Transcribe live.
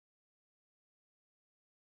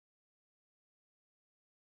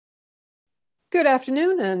Good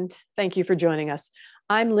afternoon, and thank you for joining us.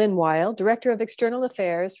 I'm Lynn Weil, Director of External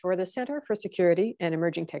Affairs for the Center for Security and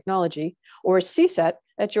Emerging Technology, or CSET,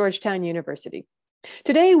 at Georgetown University.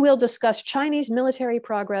 Today, we'll discuss Chinese military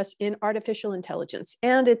progress in artificial intelligence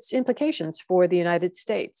and its implications for the United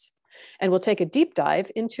States. And we'll take a deep dive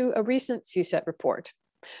into a recent CSET report.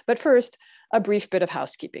 But first, a brief bit of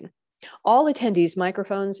housekeeping. All attendees'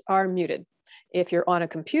 microphones are muted. If you're on a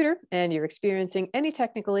computer and you're experiencing any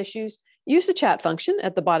technical issues, use the chat function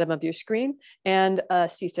at the bottom of your screen, and a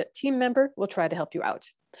CSET team member will try to help you out.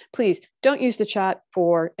 Please don't use the chat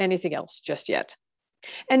for anything else just yet.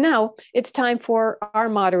 And now it's time for our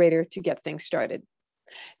moderator to get things started.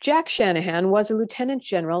 Jack Shanahan was a lieutenant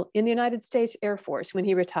general in the United States Air Force when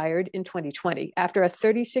he retired in 2020 after a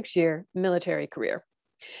 36-year military career.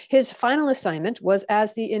 His final assignment was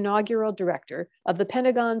as the inaugural director of the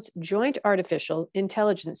Pentagon's Joint Artificial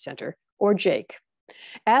Intelligence Center, or JAIC.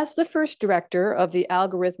 As the first director of the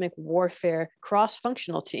Algorithmic Warfare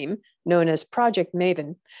Cross-Functional Team, known as Project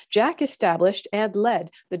Maven, Jack established and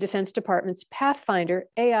led the Defense Department's Pathfinder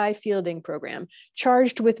AI Fielding Program,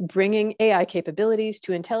 charged with bringing AI capabilities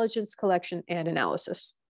to intelligence collection and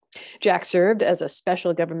analysis. Jack served as a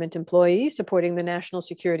special government employee supporting the National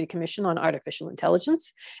Security Commission on Artificial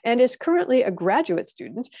Intelligence and is currently a graduate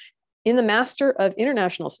student in the Master of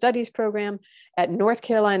International Studies program at North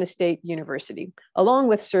Carolina State University, along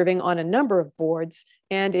with serving on a number of boards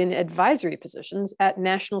and in advisory positions at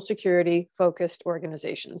national security-focused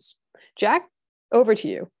organizations. Jack, over to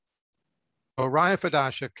you. Ryan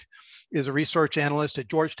Fedasiuk is a research analyst at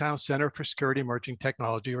Georgetown Center for Security and Emerging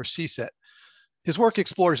Technology, or CSET. His work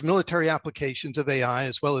explores military applications of AI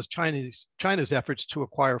as well as China's efforts to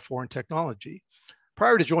acquire foreign technology.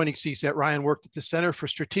 Prior to joining CSET, Ryan worked at the Center for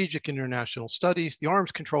Strategic International Studies, the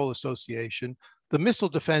Arms Control Association, the Missile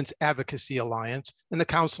Defense Advocacy Alliance, and the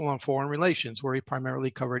Council on Foreign Relations, where he primarily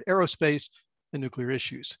covered aerospace and nuclear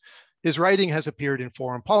issues. His writing has appeared in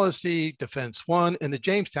Foreign Policy, Defense One, and the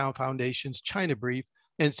Jamestown Foundation's China Brief,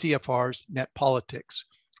 and CFR's Net Politics.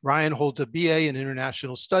 Ryan holds a BA in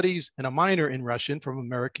International Studies and a minor in Russian from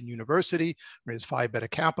American University, where he is Phi Beta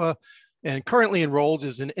Kappa, and currently enrolled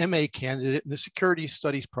as an MA candidate in the Security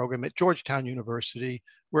Studies program at Georgetown University,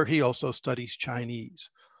 where he also studies Chinese.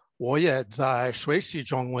 我也在学习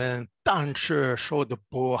中文，但是说得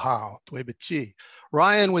不好，对不起.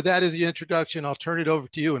 Ryan, with that as the introduction, I'll turn it over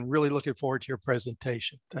to you and really looking forward to your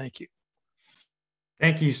presentation. Thank you.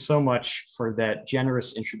 Thank you so much for that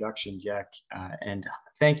generous introduction, Jack. And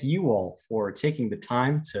thank you all for taking the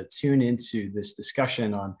time to tune into this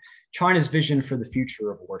discussion on China's vision for the future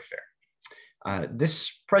of warfare.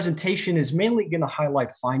 This presentation is mainly going to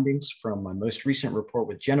highlight findings from my most recent report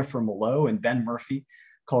with Jennifer Melot and Ben Murphy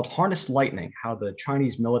called Harness Lightning, How the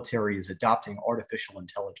Chinese Military is Adopting Artificial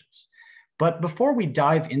Intelligence. But before we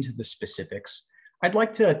dive into the specifics, I'd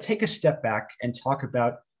like to take a step back and talk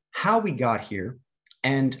about how we got here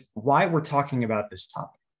and why we're talking about this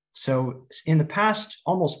topic. So in the past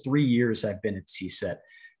almost 3 years I've been at CSET,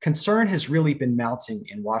 concern has really been mounting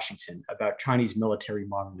in Washington about Chinese military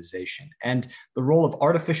modernization and the role of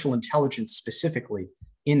artificial intelligence specifically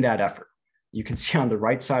in that effort. You can see on the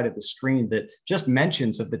right side of the screen that just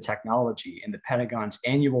mentions of the technology in the Pentagon's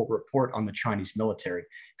annual report on the Chinese military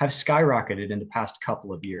have skyrocketed in the past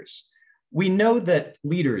couple of years. We know that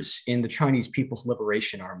leaders in the Chinese People's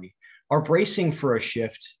Liberation Army are bracing for a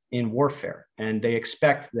shift in warfare, and they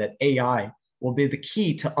expect that AI will be the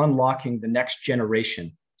key to unlocking the next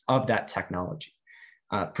generation of that technology.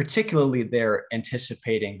 Particularly, they're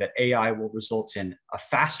anticipating that AI will result in a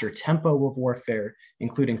faster tempo of warfare,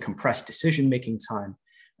 including compressed decision-making time,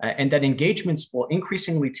 and that engagements will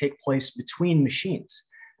increasingly take place between machines,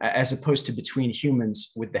 as opposed to between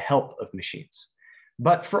humans with the help of machines.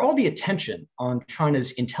 But for all the attention on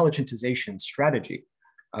China's intelligentization strategy,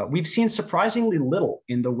 we've seen surprisingly little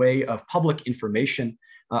in the way of public information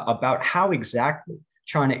about how exactly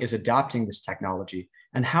China is adopting this technology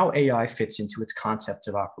and how AI fits into its concepts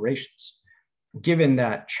of operations. Given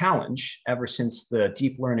that challenge, ever since the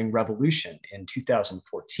deep learning revolution in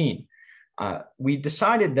 2014, we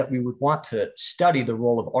decided that we would want to study the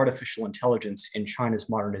role of artificial intelligence in China's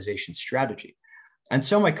modernization strategy. And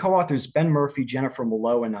so my co-authors Ben Murphy, Jennifer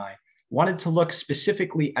Melot, and I wanted to look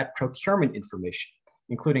specifically at procurement information,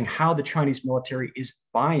 including how the Chinese military is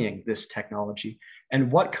buying this technology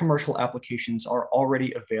and what commercial applications are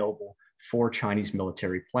already available for Chinese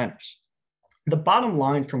military planners. The bottom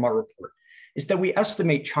line from our report is that we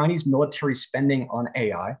estimate Chinese military spending on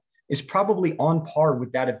AI is probably on par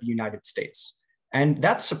with that of the United States. And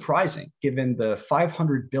that's surprising given the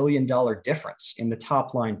 $500 billion difference in the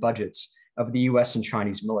top line budgets of the US and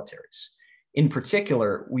Chinese militaries. In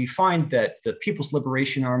particular, we find that the People's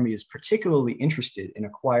Liberation Army is particularly interested in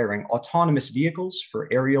acquiring autonomous vehicles for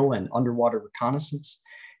aerial and underwater reconnaissance,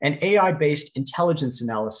 and AI-based intelligence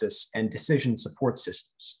analysis and decision support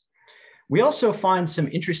systems. We also find some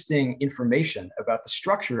interesting information about the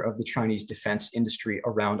structure of the Chinese defense industry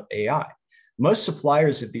around AI. Most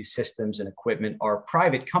suppliers of these systems and equipment are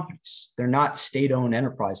private companies. They're not state-owned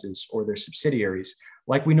enterprises or their subsidiaries,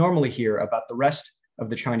 like we normally hear about the rest of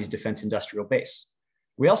the Chinese defense industrial base.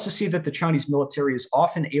 We also see that the Chinese military is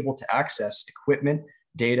often able to access equipment,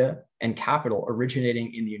 data, and capital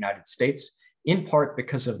originating in the United States, in part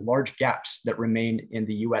because of large gaps that remain in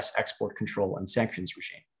the US export control and sanctions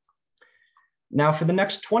regime. Now, for the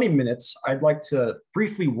next 20 minutes, I'd like to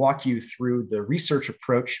briefly walk you through the research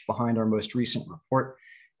approach behind our most recent report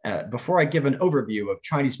before I give an overview of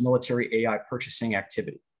Chinese military AI purchasing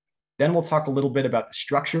activity. Then we'll talk a little bit about the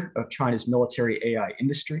structure of China's military AI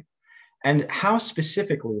industry and how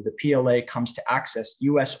specifically the PLA comes to access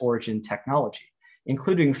US origin technology,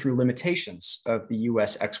 including through limitations of the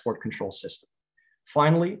US export control system.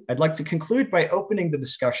 Finally, I'd like to conclude by opening the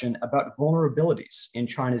discussion about vulnerabilities in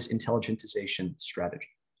China's intelligentization strategy.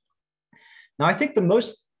 Now, I think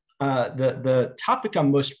the topic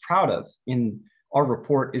I'm most proud of in our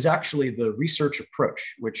report is actually the research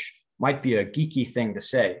approach, which might be a geeky thing to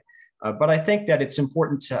say, but I think that it's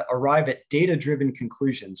important to arrive at data-driven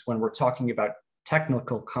conclusions when we're talking about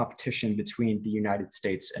technical competition between the United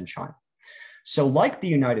States and China. So like the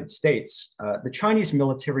United States, the Chinese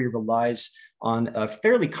military relies on a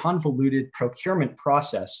fairly convoluted procurement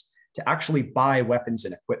process to actually buy weapons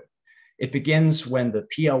and equipment. It begins when the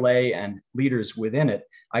PLA and leaders within it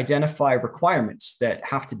identify requirements that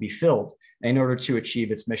have to be filled in order to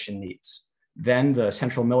achieve its mission needs. Then the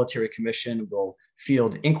Central Military Commission will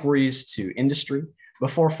field inquiries to industry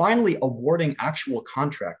before finally awarding actual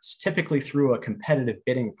contracts, typically through a competitive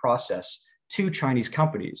bidding process, to Chinese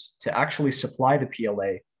companies to actually supply the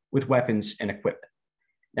PLA with weapons and equipment.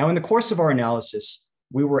 Now, in the course of our analysis,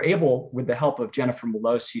 we were able, with the help of Jennifer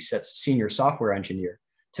Melot, CSET's senior software engineer,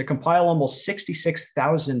 to compile almost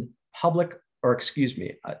 66,000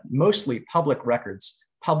 mostly public records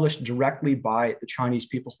published directly by the Chinese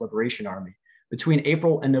People's Liberation Army between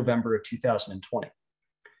April and November of 2020.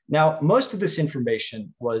 Now, most of this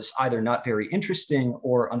information was either not very interesting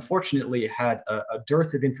or unfortunately had a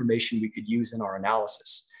dearth of information we could use in our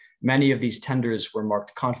analysis. Many of these tenders were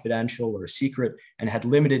marked confidential or secret and had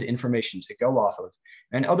limited information to go off of,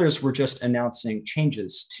 and others were just announcing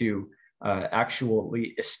changes to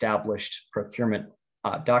actually established procurement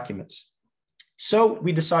documents. So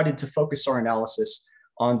we decided to focus our analysis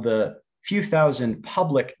on the few thousand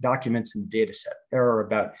public documents in the data set. There are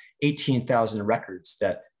about 18,000 records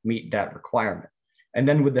that meet that requirement. And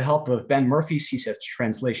then with the help of Ben Murphy, CSET's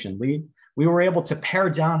translation lead, we were able to pare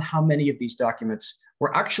down how many of these documents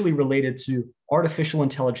were actually related to artificial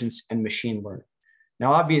intelligence and machine learning.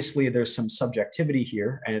 Now, obviously, there's some subjectivity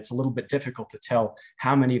here, and it's a little bit difficult to tell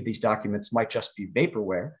how many of these documents might just be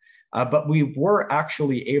vaporware, but we were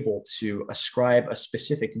actually able to ascribe a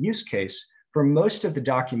specific use case for most of the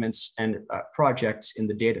documents and projects in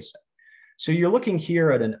the data set. So you're looking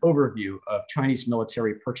here at an overview of Chinese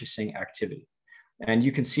military purchasing activity. And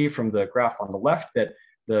you can see from the graph on the left that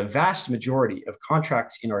the vast majority of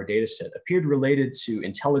contracts in our data set appeared related to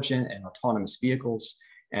intelligent and autonomous vehicles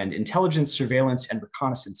and intelligence, surveillance, and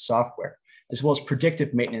reconnaissance software, as well as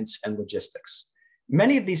predictive maintenance and logistics.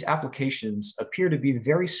 Many of these applications appear to be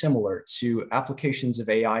very similar to applications of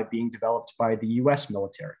AI being developed by the US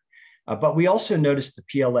military. But we also noticed the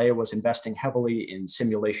PLA was investing heavily in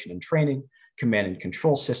simulation and training, command and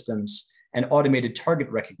control systems, and automated target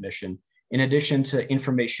recognition, in addition to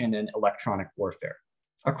information and electronic warfare.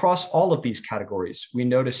 Across all of these categories, we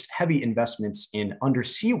noticed heavy investments in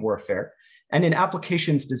undersea warfare and in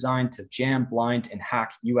applications designed to jam, blind, and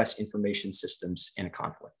hack US information systems in a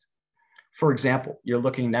conflict. For example, you're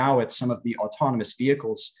looking now at some of the autonomous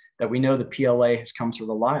vehicles that we know the PLA has come to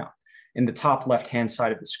rely on. In the top left-hand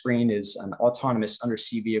side of the screen is an autonomous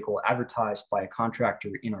undersea vehicle advertised by a contractor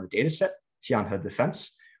in our dataset, Tianhe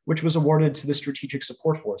Defense, which was awarded to the Strategic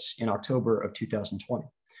Support Force in October of 2020.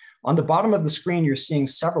 On the bottom of the screen, you're seeing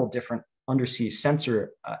several different undersea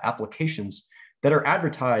sensor applications that are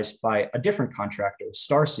advertised by a different contractor,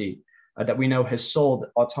 Starsea, that we know has sold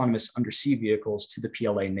autonomous undersea vehicles to the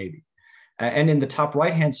PLA Navy. And in the top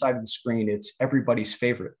right-hand side of the screen, it's everybody's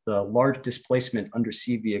favorite, the large displacement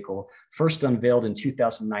undersea vehicle first unveiled in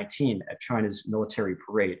 2019 at China's military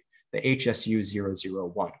parade, the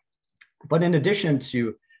HSU-001. But in addition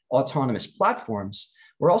to autonomous platforms,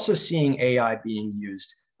 we're also seeing AI being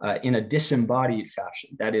used in a disembodied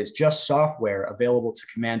fashion. That is just software available to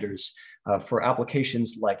commanders for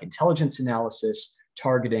applications like intelligence analysis,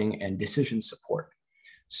 targeting, and decision support.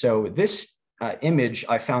 So this image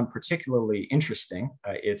I found particularly interesting.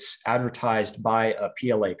 It's advertised by a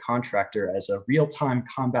PLA contractor as a real-time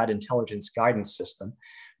combat intelligence guidance system,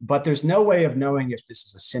 but there's no way of knowing if this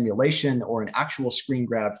is a simulation or an actual screen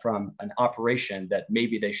grab from an operation that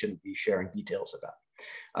maybe they shouldn't be sharing details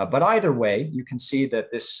about. But either way, you can see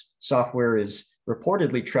that this software is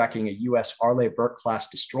reportedly tracking a US Arleigh Burke-class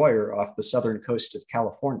destroyer off the southern coast of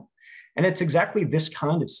California. And it's exactly this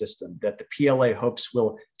kind of system that the PLA hopes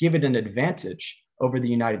will give it an advantage over the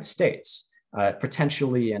United States,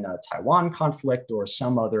 potentially in a Taiwan conflict or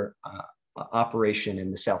some other operation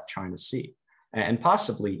in the South China Sea, and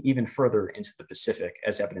possibly even further into the Pacific,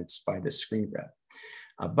 as evidenced by this screen grab.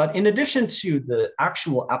 But in addition to the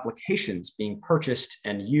actual applications being purchased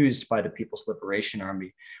and used by the People's Liberation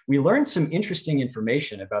Army, we learned some interesting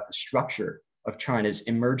information about the structure of China's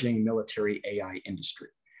emerging military AI industry.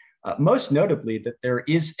 Most notably, that there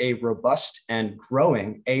is a robust and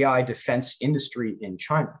growing AI defense industry in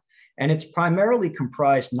China. And it's primarily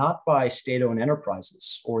comprised not by state-owned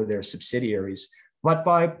enterprises or their subsidiaries, but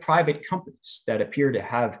by private companies that appear to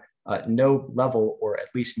have no level or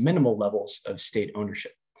at least minimal levels of state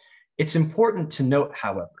ownership. It's important to note,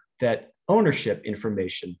 however, that ownership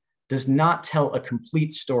information does not tell a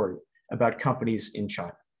complete story about companies in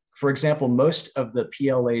China. For example, most of the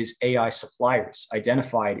PLA's AI suppliers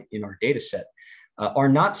identified in our data set are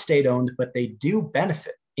not state-owned, but they do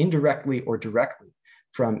benefit indirectly or directly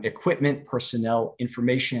from equipment, personnel,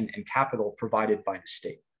 information, and capital provided by the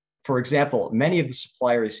state. For example, many of the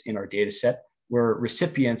suppliers in our data set were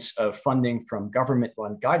recipients of funding from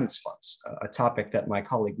government-run guidance funds, a topic that my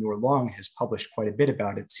colleague Noor Long has published quite a bit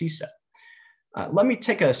about at CSET. Let me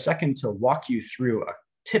take a second to walk you through a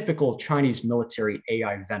typical Chinese military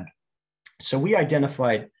AI vendor. So we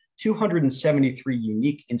identified 273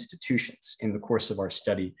 unique institutions in the course of our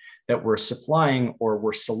study that were supplying or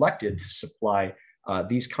were selected to supply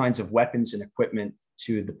these kinds of weapons and equipment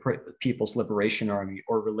to the People's Liberation Army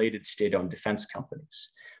or related state-owned defense companies.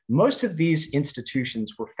 Most of these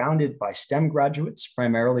institutions were founded by STEM graduates,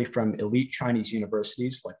 primarily from elite Chinese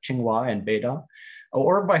universities like Tsinghua and Beida,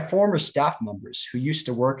 or by former staff members who used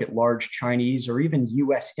to work at large Chinese or even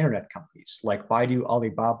US internet companies like Baidu,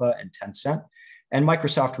 Alibaba, and Tencent, and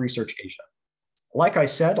Microsoft Research Asia. Like I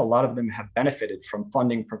said, a lot of them have benefited from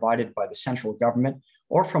funding provided by the central government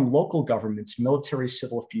or from local governments' military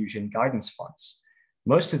civil fusion guidance funds.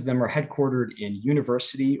 Most of them are headquartered in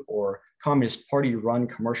university or Communist Party-run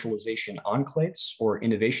commercialization enclaves or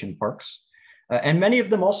innovation parks. And many of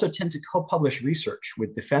them also tend to co-publish research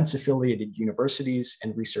with defense-affiliated universities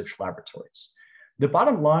and research laboratories. The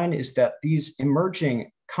bottom line is that these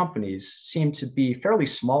emerging companies seem to be fairly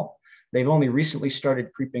small. They've only recently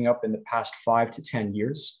started creeping up in the past 5 to 10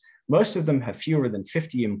 years. Most of them have fewer than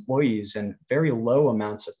 50 employees and very low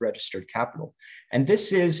amounts of registered capital. And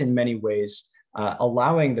this is, in many ways,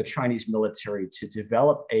 allowing the Chinese military to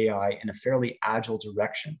develop AI in a fairly agile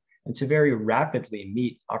direction and to very rapidly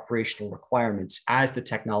meet operational requirements as the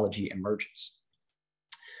technology emerges.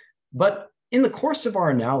 But in the course of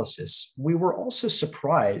our analysis, we were also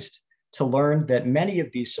surprised to learn that many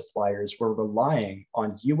of these suppliers were relying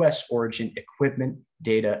on US origin equipment,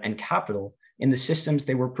 data, and capital in the systems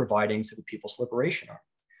they were providing to the People's Liberation Army.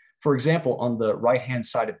 For example, on the right-hand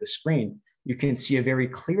side of the screen, you can see a very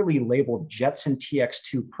clearly labeled Jetson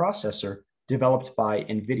TX2 processor developed by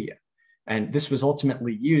NVIDIA. And this was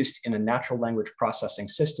ultimately used in a natural language processing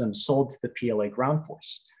system sold to the PLA ground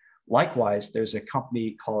force. Likewise, there's a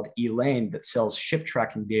company called Elaine that sells ship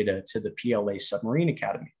tracking data to the PLA Submarine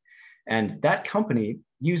Academy. And that company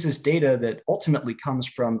uses data that ultimately comes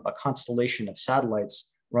from a constellation of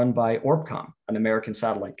satellites run by Orbcomm, an American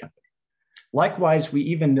satellite company. Likewise, we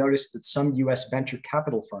even noticed that some US venture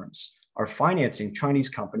capital firms are financing Chinese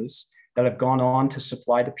companies that have gone on to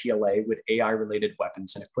supply the PLA with AI-related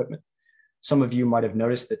weapons and equipment. Some of you might have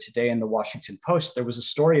noticed that today in the Washington Post, there was a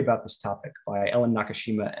story about this topic by Ellen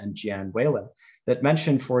Nakashima and Jian Whalen that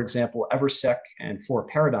mentioned, for example, Eversec and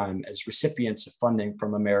 4Paradigm as recipients of funding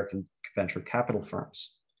from American venture capital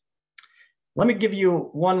firms. Let me give you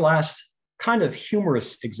one last kind of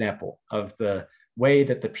humorous example of the way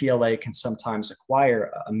that the PLA can sometimes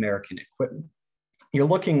acquire American equipment. You're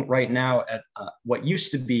looking right now at what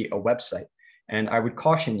used to be a website. And I would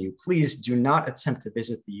caution you, please do not attempt to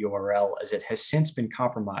visit the URL as it has since been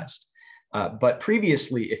compromised. But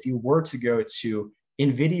previously, if you were to go to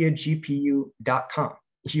nvidiagpu.com,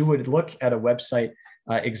 you would look at a website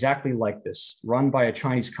exactly like this, run by a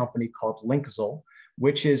Chinese company called Linkzol,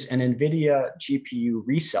 which is an NVIDIA GPU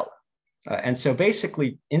reseller. And so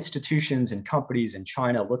basically, institutions and companies in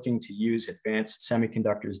China looking to use advanced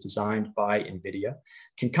semiconductors designed by NVIDIA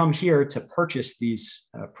can come here to purchase these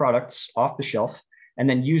products off the shelf and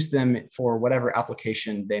then use them for whatever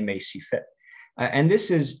application they may see fit. And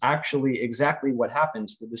this is actually exactly what happened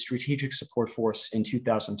with the Strategic Support Force in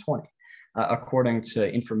 2020. According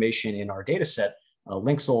to information in our data set,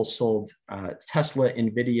 Linksol sold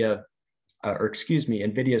NVIDIA's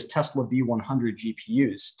Tesla V100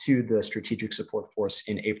 GPUs to the Strategic Support Force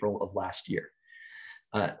in April of last year.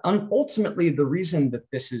 Ultimately, the reason that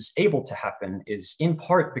this is able to happen is in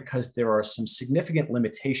part because there are some significant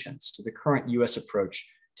limitations to the current US approach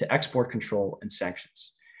to export control and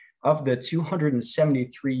sanctions. Of the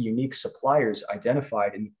 273 unique suppliers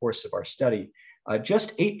identified in the course of our study,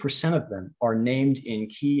 just 8% of them are named in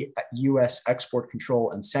key US export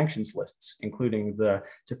control and sanctions lists, including the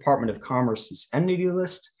Department of Commerce's Entity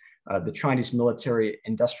List, the Chinese Military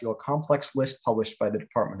Industrial Complex List published by the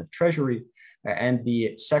Department of Treasury, and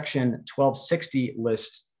the Section 1260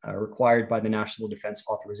 list required by the National Defense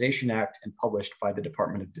Authorization Act and published by the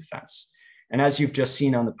Department of Defense. And as you've just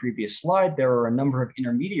seen on the previous slide, there are a number of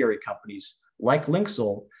intermediary companies like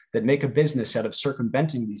Linksol that make a business out of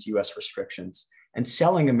circumventing these US restrictions and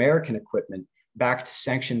selling American equipment back to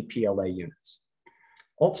sanctioned PLA units.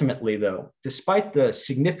 Ultimately, though, despite the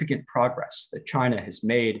significant progress that China has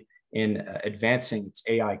made in advancing its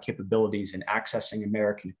AI capabilities and accessing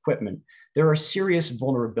American equipment, there are serious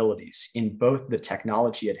vulnerabilities in both the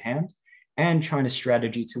technology at hand and China's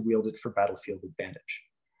strategy to wield it for battlefield advantage.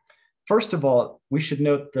 First of all, we should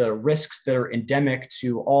note the risks that are endemic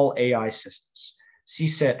to all AI systems.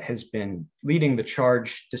 CSET has been leading the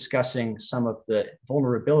charge discussing some of the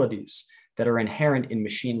vulnerabilities that are inherent in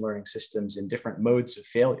machine learning systems in different modes of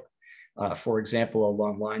failure. For example,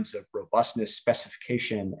 along lines of robustness,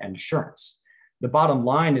 specification, and assurance. The bottom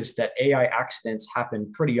line is that AI accidents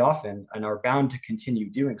happen pretty often and are bound to continue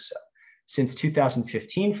doing so. Since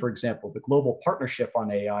 2015, for example, the Global Partnership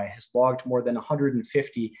on AI has logged more than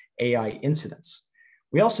 150 AI incidents.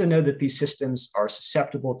 We also know that these systems are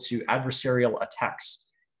susceptible to adversarial attacks.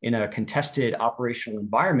 In a contested operational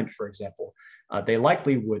environment, for example, they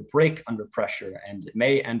likely would break under pressure and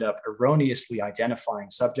may end up erroneously identifying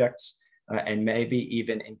subjects and maybe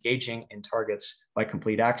even engaging in targets by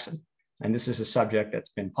complete accident. And this is a subject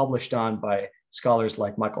that's been published on by scholars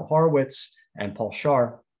like Michael Horowitz and Paul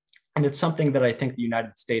Scharr. And it's something that I think the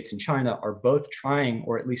United States and China are both trying,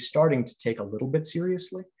 or at least starting to take a little bit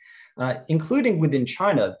seriously. Including within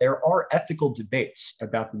China, there are ethical debates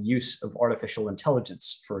about the use of artificial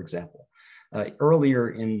intelligence, for example.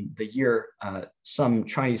 Earlier in the year, some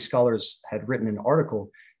Chinese scholars had written an article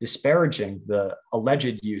disparaging the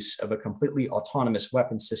alleged use of a completely autonomous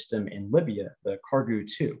weapon system in Libya, the Kargu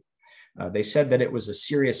 2. They said that it was a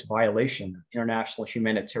serious violation of international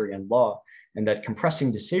humanitarian law and that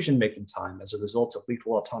compressing decision-making time as a result of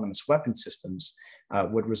lethal autonomous weapon systems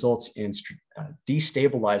would result in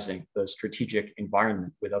destabilizing the strategic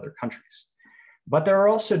environment with other countries. But there are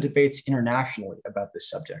also debates internationally about this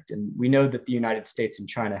subject, and we know that the United States and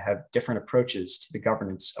China have different approaches to the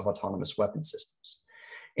governance of autonomous weapon systems.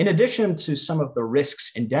 In addition to some of the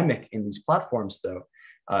risks endemic in these platforms, though,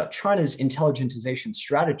 China's intelligentization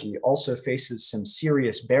strategy also faces some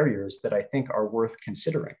serious barriers that I think are worth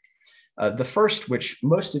considering. The first, which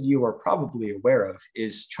most of you are probably aware of,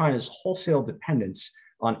 is China's wholesale dependence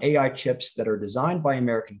on AI chips that are designed by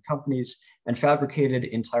American companies and fabricated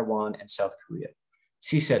in Taiwan and South Korea.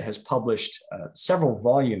 CSET has published several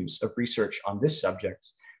volumes of research on this subject,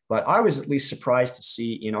 but I was at least surprised to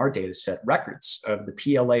see in our data set records of the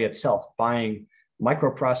PLA itself buying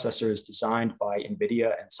microprocessors designed by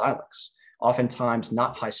NVIDIA and Xilinx, oftentimes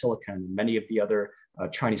not high silicon, and many of the other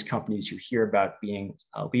Chinese companies you hear about being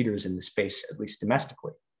leaders in the space, at least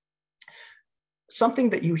domestically. Something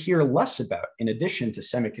that you hear less about, in addition to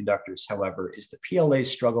semiconductors, however, is the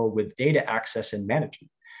PLA's struggle with data access and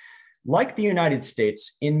management. Like the United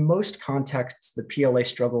States, in most contexts, the PLA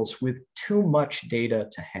struggles with too much data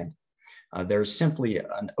to handle. There's simply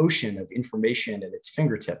an ocean of information at its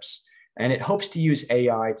fingertips, and it hopes to use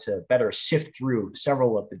AI to better sift through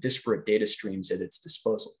several of the disparate data streams at its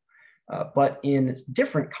disposal. But in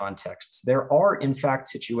different contexts, there are, in fact,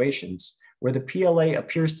 situations where the PLA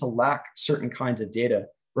appears to lack certain kinds of data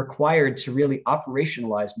required to really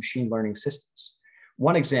operationalize machine learning systems.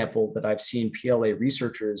 One example that I've seen PLA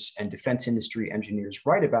researchers and defense industry engineers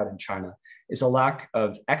write about in China is a lack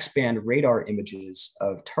of X-band radar images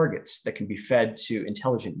of targets that can be fed to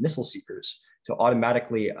intelligent missile seekers to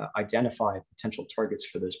automatically identify potential targets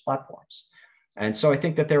for those platforms. And so I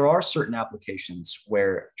think that there are certain applications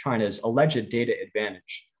where China's alleged data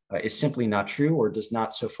advantage is simply not true or does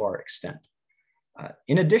not so far extend.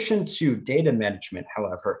 In addition to data management,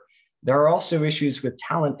 however, there are also issues with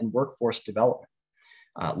talent and workforce development.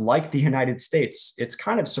 Like the United States, it's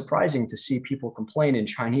kind of surprising to see people complain in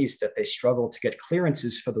Chinese that they struggle to get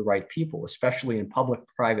clearances for the right people, especially in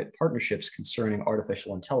public-private partnerships concerning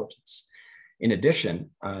artificial intelligence. In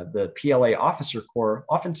addition, the PLA officer corps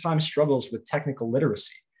oftentimes struggles with technical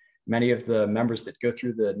literacy. Many of the members that go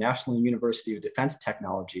through the National University of Defense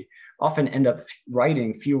Technology often end up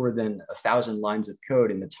writing fewer than 1,000 lines of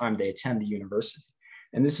code in the time they attend the university.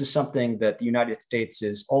 And this is something that the United States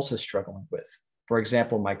is also struggling with. For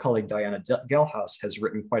example, my colleague Diana Gelhaus has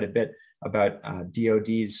written quite a bit about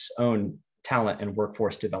DoD's own talent and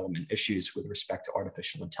workforce development issues with respect to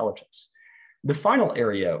artificial intelligence. The final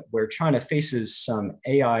area where China faces some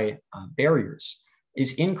AI barriers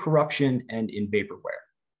is in corruption and in vaporware.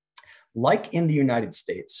 Like in the United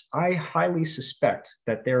States, I highly suspect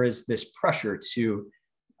that there is this pressure to,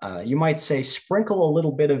 you might say, sprinkle a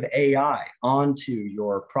little bit of AI onto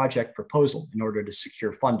your project proposal in order to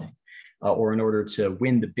secure funding or in order to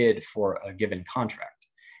win the bid for a given contract.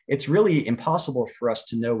 It's really impossible for us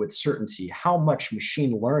to know with certainty how much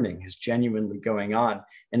machine learning is genuinely going on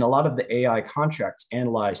in a lot of the AI contracts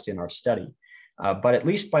analyzed in our study. But at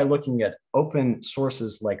least by looking at open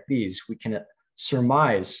sources like these, we can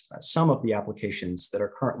surmise some of the applications that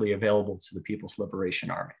are currently available to the People's Liberation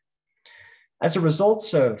Army. As a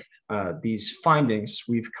result of these findings,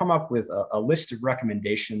 we've come up with a list of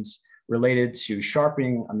recommendations related to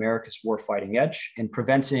sharpening America's warfighting edge and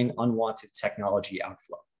preventing unwanted technology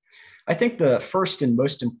outflow. I think the first and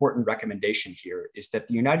most important recommendation here is that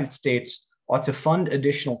the United States ought to fund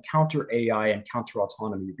additional counter-AI and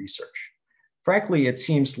counter-autonomy research. Frankly, it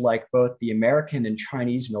seems like both the American and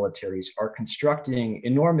Chinese militaries are constructing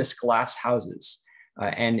enormous glass houses,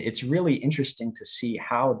 and it's really interesting to see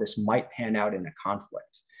how this might pan out in a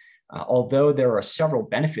conflict. Although there are several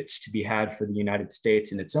benefits to be had for the United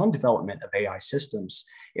States in its own development of AI systems,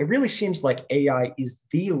 it really seems like AI is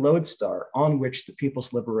the lodestar on which the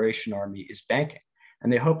People's Liberation Army is banking,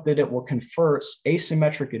 and they hope that it will confer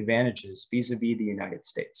asymmetric advantages vis-a-vis the United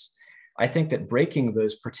States. I think that breaking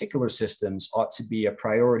those particular systems ought to be a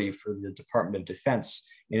priority for the Department of Defense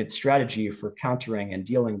in its strategy for countering and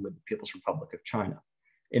dealing with the People's Republic of China,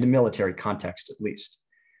 in a military context at least.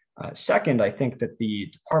 Second, I think that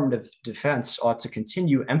the Department of Defense ought to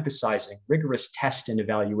continue emphasizing rigorous test and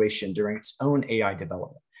evaluation during its own AI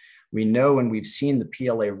development. We know and we've seen the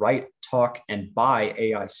PLA write, talk, and buy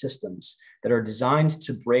AI systems that are designed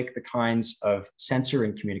to break the kinds of sensor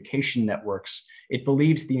and communication networks it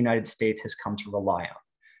believes the United States has come to rely on.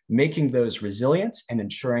 Making those resilient and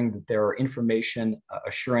ensuring that there are information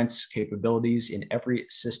assurance capabilities in every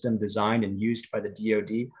system designed and used by the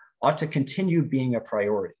DoD ought to continue being a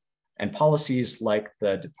priority. And policies like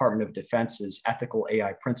the Department of Defense's ethical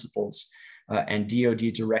AI principles and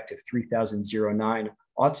DoD Directive 3009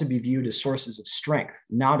 ought to be viewed as sources of strength,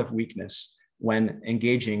 not of weakness, when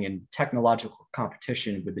engaging in technological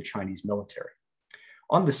competition with the Chinese military.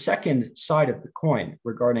 On the second side of the coin,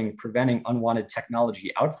 regarding preventing unwanted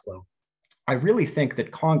technology outflow, I really think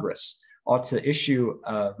that Congress ought to issue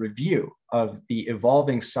a review of the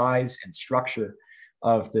evolving size and structure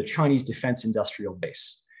of the Chinese defense industrial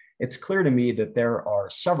base. It's clear to me that there are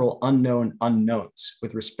several unknown unknowns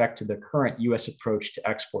with respect to the current US approach to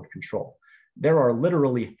export control. There are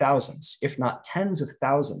literally thousands, if not tens of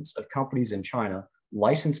thousands, of companies in China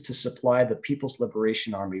licensed to supply the People's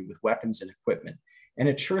Liberation Army with weapons and equipment. And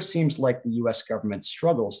it sure seems like the US government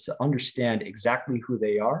struggles to understand exactly who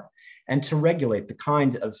they are and to regulate the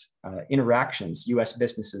kind of interactions US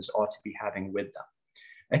businesses ought to be having with them.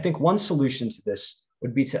 I think one solution to this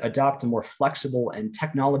would be to adopt a more flexible and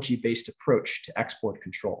technology-based approach to export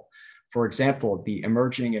control. For example, the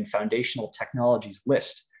emerging and foundational technologies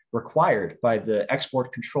list required by the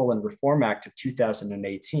Export Control and Reform Act of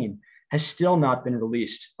 2018 has still not been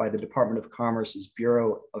released by the Department of Commerce's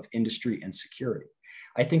Bureau of Industry and Security.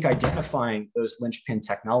 I think identifying those linchpin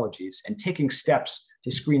technologies and taking steps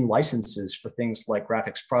to screen licenses for things like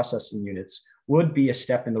graphics processing units would be a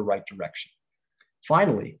step in the right direction.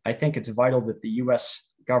 Finally, I think it's vital that the US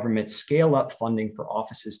government scale up funding for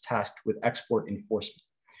offices tasked with export enforcement.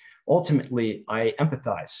 Ultimately, I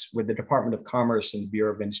empathize with the Department of Commerce and the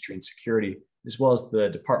Bureau of Industry and Security, as well as the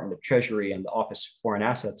Department of Treasury and the Office of Foreign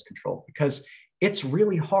Assets Control, because it's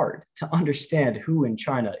really hard to understand who in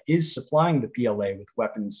China is supplying the PLA with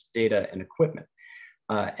weapons, data, and equipment.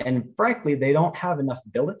 And frankly, they don't have enough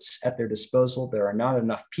billets at their disposal. There are not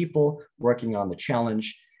enough people working on the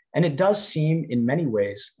challenge. And it does seem in many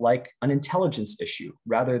ways like an intelligence issue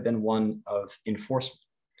rather than one of enforcement.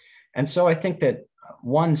 And so I think that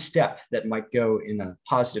one step that might go in a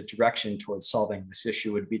positive direction towards solving this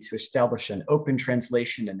issue would be to establish an open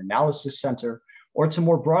translation and analysis center, or to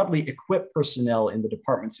more broadly equip personnel in the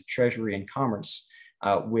Departments of Treasury and Commerce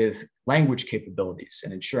with language capabilities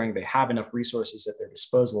and ensuring they have enough resources at their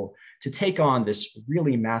disposal to take on this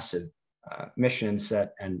really massive mission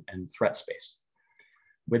set and threat space.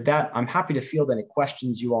 With that, I'm happy to field any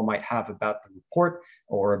questions you all might have about the report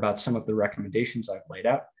or about some of the recommendations I've laid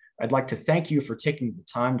out. I'd like to thank you for taking the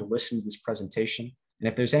time to listen to this presentation. And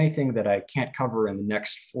if there's anything that I can't cover in the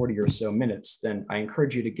next 40 or so minutes, then I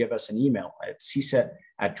encourage you to give us an email at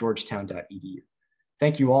cset@georgetown.edu.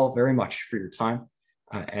 Thank you all very much for your time,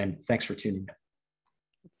 and thanks for tuning in.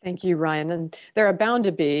 Thank you, Ryan. And there are bound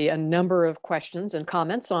to be a number of questions and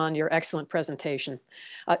comments on your excellent presentation.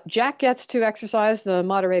 Jack gets to exercise the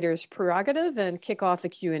moderator's prerogative and kick off the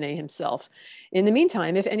Q&A himself. In the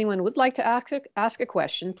meantime, if anyone would like to ask a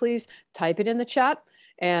question, please type it in the chat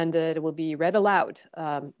and it will be read aloud.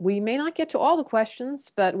 We may not get to all the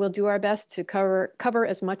questions, but we'll do our best to cover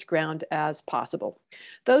as much ground as possible.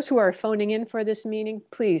 Those who are phoning in for this meeting,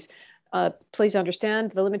 please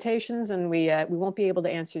understand the limitations, and we won't be able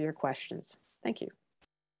to answer your questions. Thank you.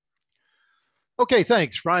 Okay,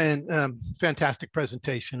 thanks, Ryan. Fantastic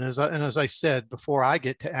presentation. As I said, before I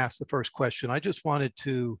get to ask the first question, I just wanted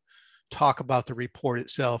to talk about the report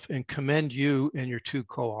itself and commend you and your two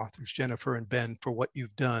co-authors, Jennifer and Ben, for what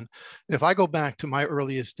you've done. And if I go back to my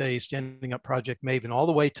earliest days standing up Project Maven, all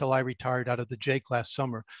the way till I retired out of the JAIC last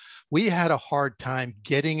summer, we had a hard time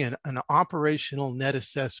getting an operational net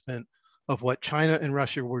assessment of what China and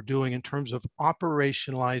Russia were doing in terms of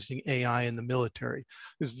operationalizing AI in the military.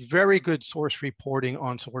 There's very good source reporting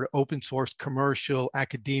on sort of open source commercial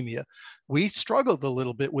academia. We struggled a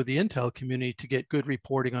little bit with the Intel community to get good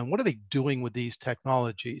reporting on what are they doing with these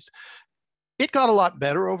technologies. It got a lot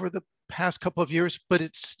better over the past couple of years, but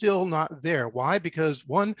it's still not there. Why? Because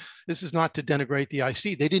one, this is not to denigrate the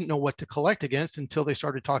IC. They didn't know what to collect against until they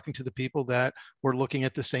started talking to the people that were looking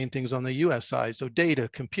at the same things on the US side. So data,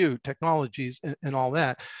 compute, technologies, and all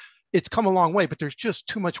that. It's come a long way, but there's just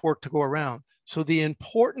too much work to go around. So the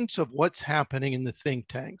importance of what's happening in the think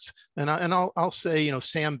tanks, and I'll say, you know,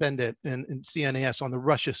 Sam Bendit and CNAS on the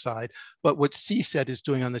Russia side, but what CSET is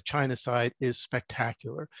doing on the China side is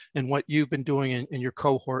spectacular. And what you've been doing and your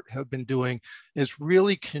cohort have been doing is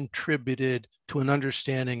really contributed to an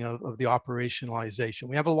understanding of the operationalization.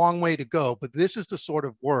 We have a long way to go, but this is the sort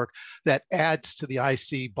of work that adds to the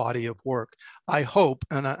IC body of work. I hope,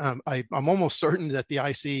 and I'm almost certain that the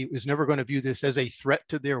IC is never going to view this as a threat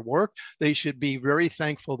to their work. They should be very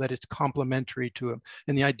thankful that it's complementary to them.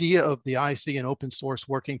 And the idea of the IC and open source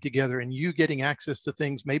working together and you getting access to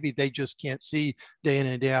things maybe they just can't see day in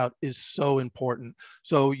and day out is so important.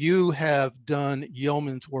 So you have done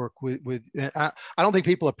yeoman's work with I don't think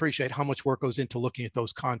people appreciate how much work goes into looking at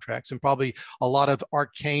those contracts, and probably a lot of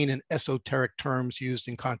arcane and esoteric terms used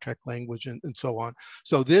in contract language and so on.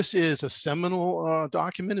 So this is a seminal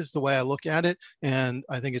document is the way I look at it. And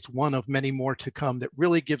I think it's one of many more to come that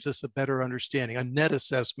really gives us a better understanding, a net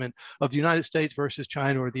assessment of the United States versus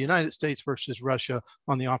China or the United States versus Russia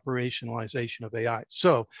on the operationalization of AI.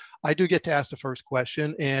 So I do get to ask the first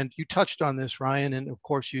question, and you touched on this, Ryan, and of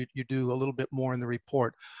course you do a little bit more in the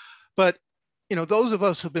report. But you know, those of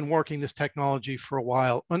us who've been working this technology for a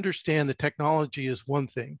while understand the technology is one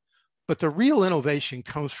thing, but the real innovation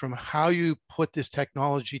comes from how you put this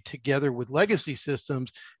technology together with legacy systems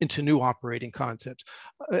into new operating concepts.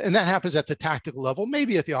 And that happens at the tactical level,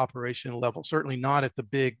 maybe at the operational level, certainly not at the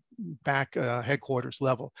big back headquarters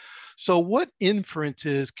level. So what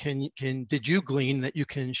inferences did you glean that you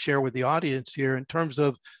can share with the audience here in terms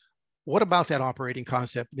of what about that operating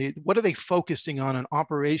concept? What are they focusing on in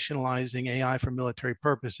operationalizing AI for military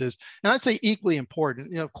purposes? And I'd say equally important,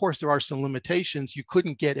 you know, of course, there are some limitations. You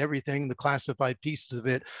couldn't get everything, the classified pieces of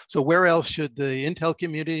it. So where else should the Intel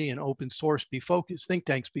community and open source be focused, think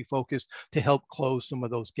tanks be focused to help close some of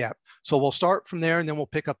those gaps? So we'll start from there and then we'll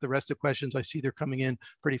pick up the rest of the questions. I see they're coming in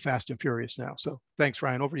pretty fast and furious now. So thanks,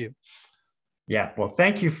 Ryan, over to you. Yeah, well,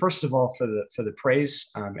 thank you, first of all, for the praise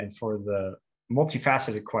and for the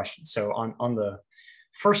multifaceted question. So on the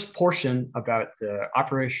first portion about the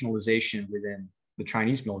operationalization within the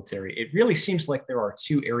Chinese military, it really seems like there are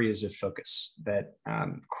two areas of focus that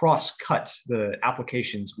cross-cut the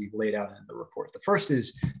applications we've laid out in the report. The first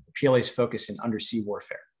is the PLA's focus in undersea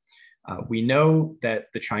warfare. We know that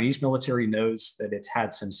the Chinese military knows that it's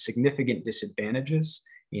had some significant disadvantages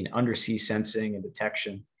in undersea sensing and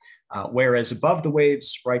detection. Whereas above the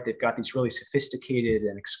waves, right, they've got these really sophisticated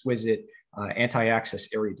and exquisite anti-access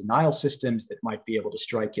area denial systems that might be able to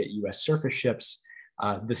strike at US surface ships.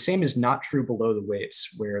 The same is not true below the waves,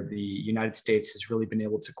 where the United States has really been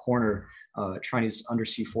able to corner Chinese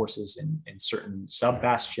undersea forces in certain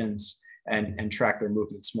sub-bastions and track their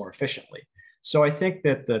movements more efficiently. So I think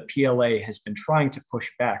that the PLA has been trying to push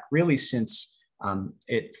back really since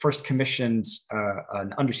it first commissioned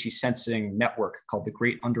an undersea sensing network called the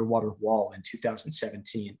Great Underwater Wall in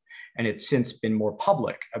 2017. And it's since been more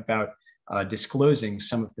public about disclosing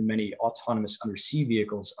some of the many autonomous undersea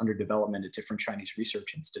vehicles under development at different Chinese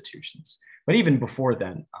research institutions. But even before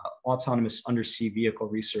then, autonomous undersea vehicle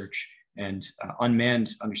research and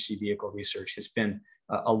unmanned undersea vehicle research has been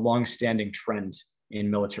a long-standing trend in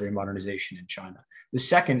military modernization in China. The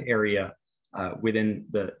second area within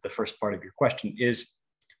the first part of your question is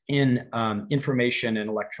in information and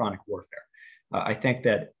electronic warfare. I think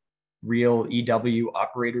that real EW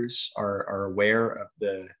operators are aware of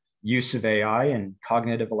the use of AI and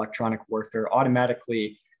cognitive electronic warfare,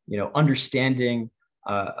 automatically, understanding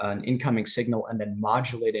an incoming signal and then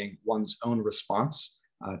modulating one's own response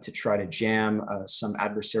to try to jam some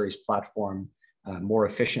adversary's platform more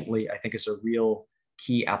efficiently, I think is a real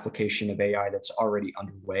key application of AI that's already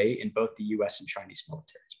underway in both the US and Chinese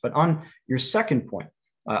militaries. But on your second point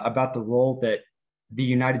about the role that the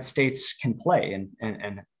United States can play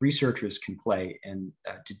and researchers can play in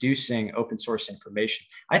deducing open source information,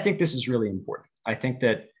 I think this is really important. I think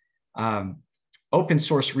that open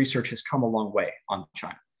source research has come a long way on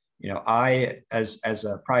China. I, as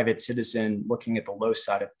a private citizen looking at the low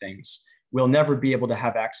side of things, will never be able to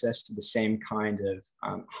have access to the same kind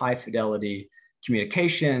of high fidelity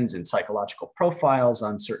communications and psychological profiles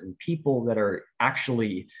on certain people that are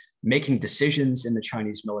actually making decisions in the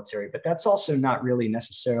Chinese military, but that's also not really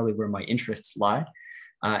necessarily where my interests lie.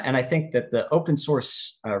 And I think that the open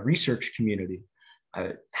source research community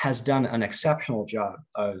has done an exceptional job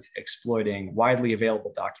of exploiting widely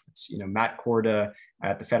available documents. Matt Korda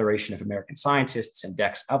at the Federation of American Scientists and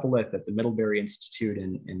Dex Eveleth at the Middlebury Institute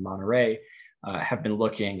in Monterey have been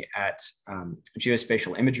looking at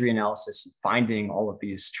geospatial imagery analysis and finding all of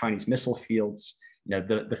these Chinese missile fields.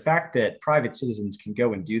 The fact that private citizens can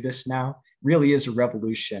go and do this now really is a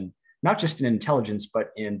revolution, not just in intelligence,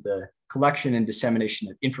 but in the collection and dissemination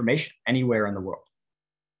of information anywhere in the world.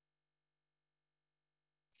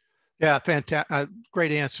 Yeah, fantastic.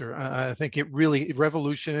 Great answer. I think it really,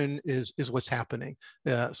 revolution is what's happening.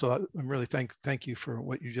 So I'm really thank you for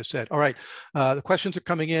what you just said. All right, the questions are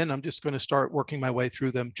coming in. I'm just going to start working my way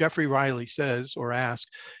through them. Jeffrey Riley says or asks,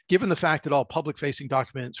 given the fact that all public-facing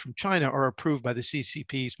documents from China are approved by the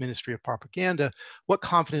CCP's Ministry of Propaganda, what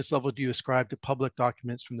confidence level do you ascribe to public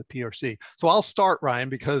documents from the PRC? So I'll start, Ryan,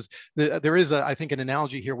 because there is, I think, an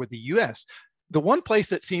analogy here with the US. The one place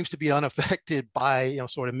that seems to be unaffected by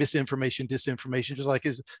sort of misinformation, disinformation, just like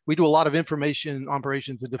is we do a lot of information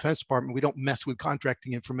operations in the Defense Department, we don't mess with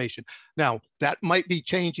contracting information. Now, that might be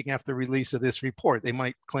changing after the release of this report. They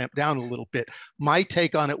might clamp down a little bit. My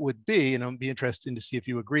take on it would be, and I'd be interested to see if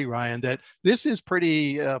you agree, Ryan, that this is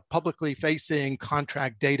pretty publicly facing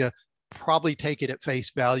contract data. Probably take it at face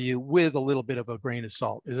value with a little bit of a grain of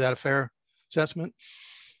salt. Is that a fair assessment?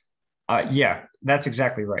 Yeah, that's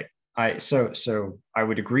exactly right. So I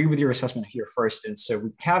would agree with your assessment here first. And so we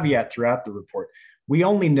caveat throughout the report, we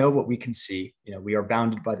only know what we can see. We are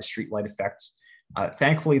bounded by the streetlight effects.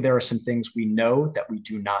 Thankfully, there are some things we know that we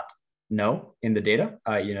do not know in the data.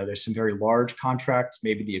 There's some very large contracts,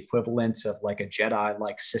 maybe the equivalent of like a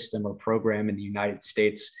JEDI-like system or program in the United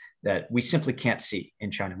States that we simply can't see in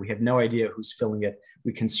China. We have no idea who's filling it.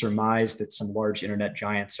 We can surmise that some large internet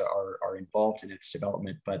giants are involved in its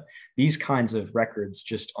development, but these kinds of records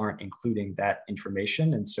just aren't including that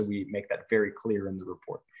information. And so we make that very clear in the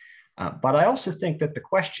report. But I also think that the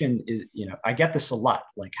question is, I get this a lot,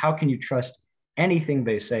 like how can you trust anything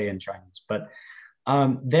they say in Chinese? But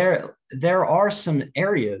there are some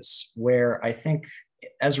areas where I think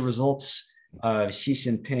as a result of Xi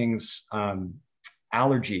Jinping's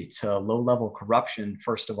allergy to low-level corruption,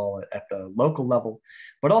 first of all, at the local level,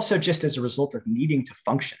 but also just as a result of needing to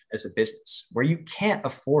function as a business where you can't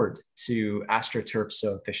afford to astroturf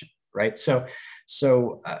so efficiently, right? So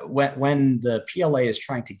when the PLA is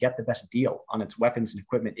trying to get the best deal on its weapons and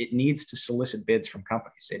equipment, it needs to solicit bids from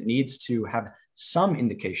companies. It needs to have some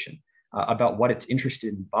indication about what it's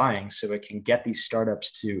interested in buying so it can get these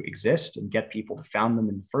startups to exist and get people to found them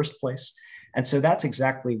in the first place. And so that's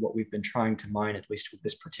exactly what we've been trying to mine, at least with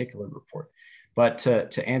this particular report. But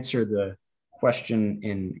to answer the question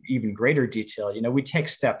in even greater detail, we take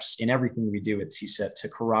steps in everything we do at CSET to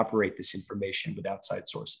corroborate this information with outside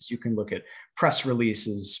sources. You can look at press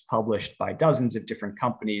releases published by dozens of different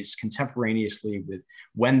companies contemporaneously with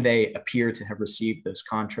when they appear to have received those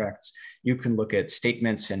contracts. You can look at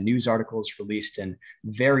statements and news articles released in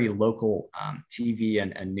very local TV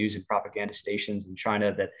and news and propaganda stations in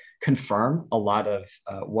China that confirm a lot of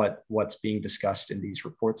what's being discussed in these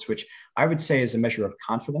reports, which I would say is a measure of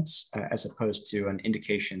confidence as opposed to an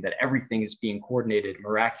indication that everything is being coordinated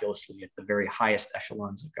miraculously at the very highest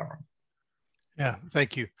echelons of government. Yeah,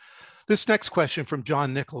 thank you. This next question from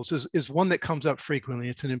John Nichols is one that comes up frequently.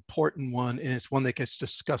 It's an important one, and it's one that gets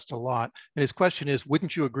discussed a lot. And his question is,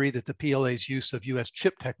 wouldn't you agree that the PLA's use of US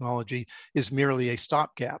chip technology is merely a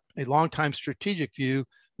stopgap? A longtime strategic view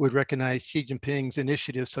would recognize Xi Jinping's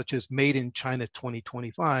initiatives such as Made in China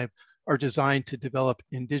 2025 are designed to develop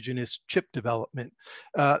indigenous chip development.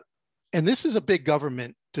 And this is a big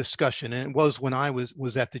government discussion, and it was when I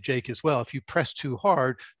was at the JAIC as well. If you press too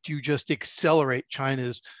hard, do you just accelerate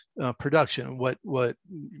China's production? What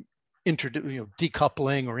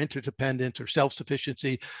decoupling or interdependence or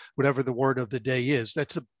self-sufficiency, whatever the word of the day is,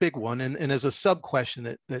 that's a big one. And as a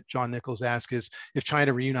sub-question that John Nichols asked is, if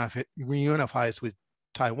China reunifies with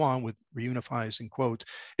Taiwan, with reunifies in quotes,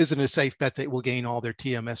 is it a safe bet that will gain all their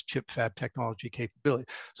TMS chip fab technology capability?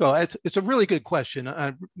 So it's a really good question.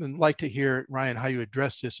 I'd like to hear, Ryan, how you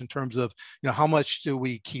address this in terms of, how much do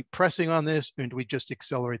we keep pressing on this, and do we just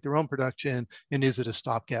accelerate their own production, and is it a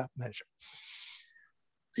stopgap measure?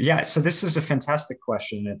 Yeah, so this is a fantastic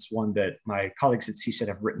question. It's one that my colleagues at CSET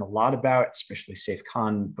have written a lot about, especially Saif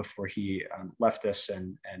Khan before he left us,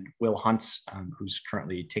 and Will Hunt, who's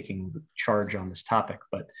currently taking charge on this topic.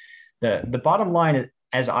 But the bottom line,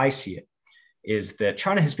 as I see it, is that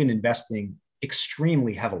China has been investing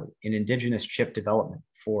extremely heavily in indigenous chip development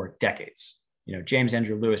for decades. James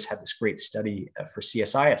Andrew Lewis had this great study for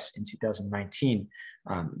CSIS in 2019,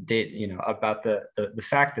 about the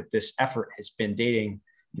fact that this effort has been dating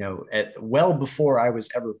well before I was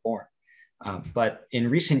ever born. But in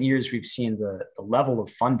recent years, we've seen the level of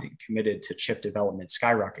funding committed to chip development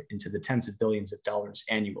skyrocket into the tens of billions of dollars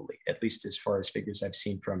annually, at least as far as figures I've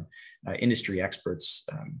seen from industry experts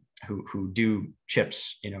who do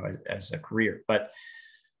chips, as a career. But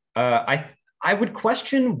I would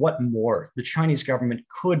question what more the Chinese government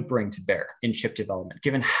could bring to bear in chip development,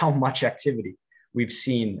 given how much activity we've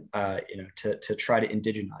seen, to try to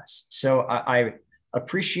indigenize. So I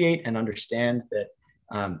appreciate and understand that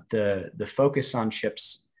the focus on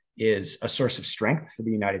chips is a source of strength for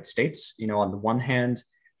the United States. On the one hand,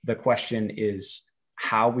 the question is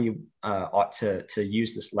how we ought to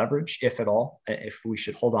use this leverage, if at all, if we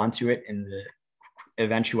should hold on to it in the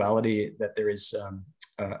eventuality that there is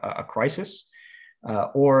a crisis,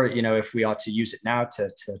 or if we ought to use it now to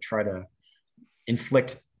try to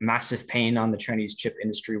inflict massive pain on the Chinese chip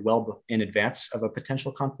industry well in advance of a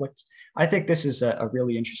potential conflict. I think this is a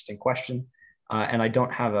really interesting question, and I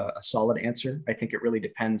don't have a solid answer. I think it really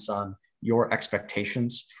depends on your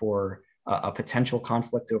expectations for a potential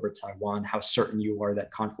conflict over Taiwan, how certain you are that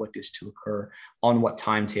conflict is to occur, on what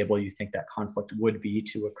timetable you think that conflict would be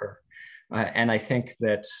to occur. And I think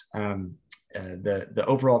that the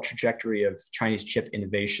overall trajectory of Chinese chip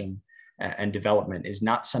innovation and development is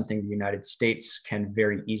not something the United States can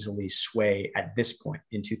very easily sway at this point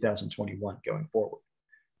in 2021 going forward.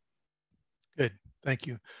 Good, thank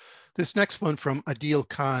you. This next one from Adil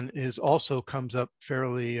Khan also comes up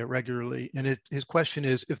fairly regularly, and his question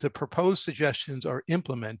is, if the proposed suggestions are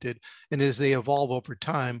implemented and as they evolve over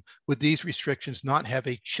time, would these restrictions not have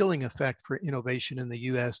a chilling effect for innovation in the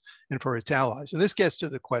US and for its allies? And this gets to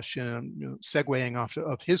the question, segueing off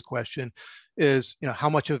of his question, is how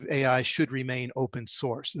much of AI should remain open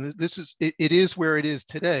source? And it is where it is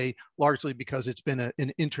today, largely because it's been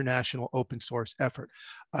an international open source effort.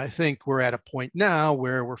 I think we're at a point now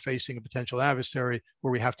where we're facing a potential adversary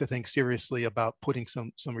where we have to think seriously about putting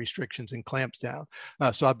some restrictions and clamps down.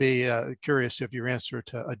 So I'll be curious of your answer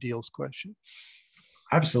to Adil's question.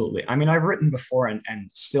 Absolutely. I mean, I've written before and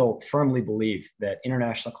still firmly believe that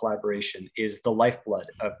international collaboration is the lifeblood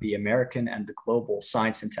of the American and the global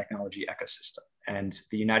science and technology ecosystem. And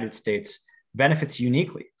the United States benefits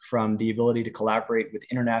uniquely from the ability to collaborate with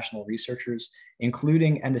international researchers,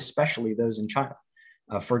 including and especially those in China.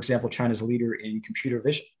 For example, China's a leader in computer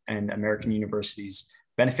vision, and American universities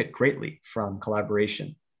benefit greatly from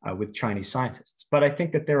collaboration with Chinese scientists. But I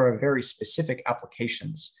think that there are very specific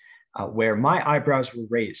applications where my eyebrows were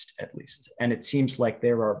raised, at least. And it seems like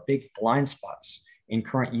there are big blind spots in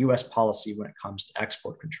current US policy when it comes to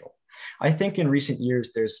export control. I think in recent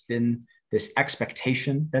years, there's been this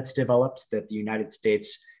expectation that's developed that the United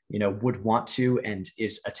States, would want to and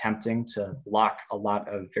is attempting to block a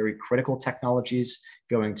lot of very critical technologies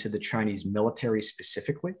going to the Chinese military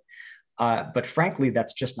specifically. But frankly,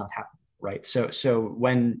 that's just not happening, right? So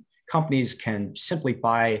when companies can simply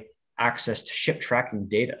buy access to ship tracking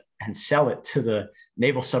data and sell it to the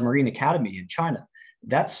Naval Submarine Academy in China,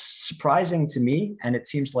 that's surprising to me. And it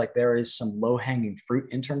seems like there is some low-hanging fruit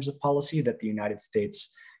in terms of policy that the United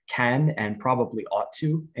States can and probably ought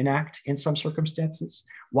to enact in some circumstances,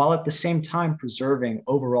 while at the same time preserving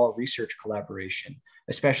overall research collaboration,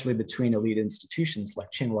 especially between elite institutions like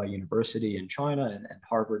Tsinghua University in China and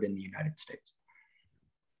Harvard in the United States.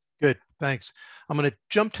 Good, thanks. I'm going to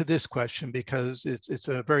jump to this question because it's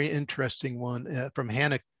a very interesting one from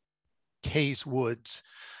Hannah Case Woods.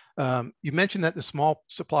 You mentioned that the small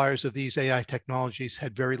suppliers of these AI technologies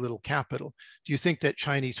had very little capital. Do you think that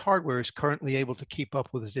Chinese hardware is currently able to keep up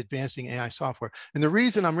with this advancing AI software? And the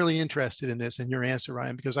reason I'm really interested in this and your answer,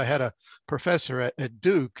 Ryan, because I had a professor at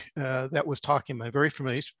Duke that was talking about, very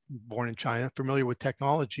familiar, he's born in China, familiar with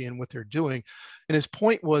technology and what they're doing. And his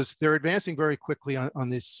point was they're advancing very quickly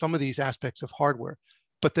on some of these aspects of hardware.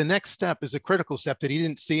 But the next step is a critical step that he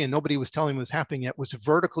didn't see and nobody was telling him was happening yet, was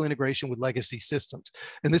vertical integration with legacy systems.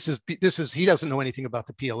 And this is he doesn't know anything about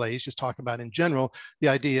the PLA. He's just talking about in general, the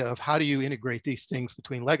idea of how do you integrate these things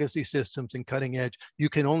between legacy systems and cutting edge. You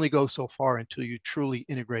can only go so far until you truly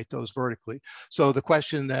integrate those vertically. So the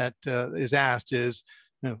question that is asked is,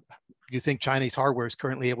 do you think Chinese hardware is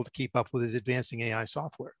currently able to keep up with its advancing AI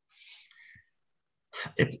software?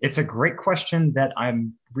 It's a great question that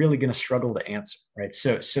I'm really going to struggle to answer, right?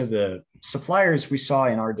 So the suppliers we saw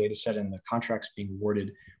in our data set and the contracts being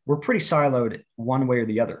awarded were pretty siloed one way or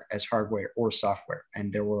the other as hardware or software.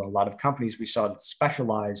 And there were a lot of companies we saw that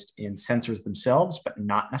specialized in sensors themselves, but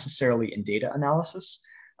not necessarily in data analysis,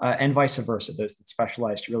 and vice versa, those that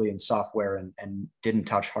specialized really in software and didn't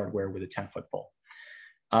touch hardware with a 10-foot pole.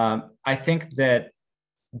 I think that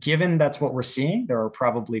given that's what we're seeing, there are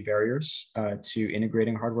probably barriers to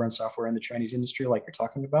integrating hardware and software in the Chinese industry like you're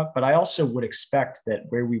talking about. But I also would expect that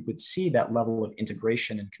where we would see that level of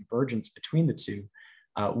integration and convergence between the two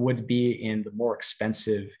would be in the more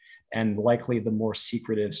expensive and likely the more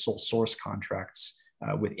secretive sole source contracts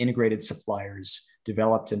with integrated suppliers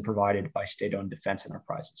developed and provided by state-owned defense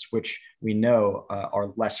enterprises, which we know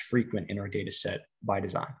are less frequent in our data set by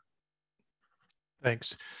design.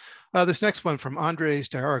 Thanks. This next one from Andres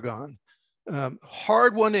de Aragon.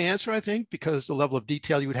 Hard one to answer, I think, because the level of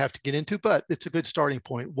detail you would have to get into, but it's a good starting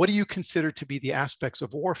point. What do you consider to be the aspects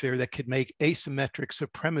of warfare that could make asymmetric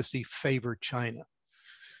supremacy favor China?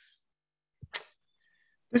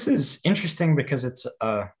 This is interesting because it's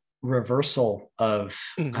a reversal of,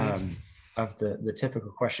 the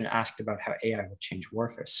typical question asked about how AI will change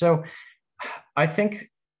warfare. So I think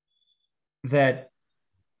that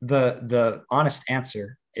the honest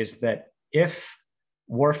answer is that if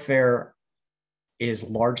warfare is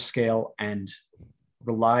large scale and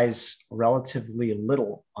relies relatively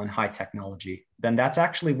little on high technology, then that's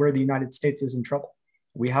actually where the United States is in trouble.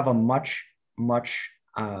 We have a much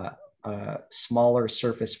smaller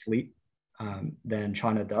surface fleet than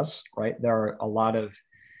China does, right? There are a lot of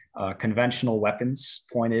conventional weapons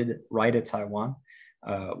pointed right at Taiwan.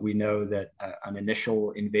 We know that an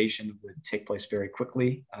initial invasion would take place very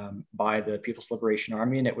quickly by the People's Liberation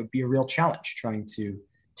Army, and it would be a real challenge trying to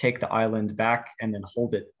take the island back and then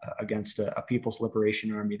hold it against a People's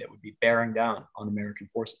Liberation Army that would be bearing down on American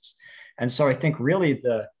forces. And so I think really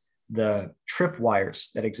the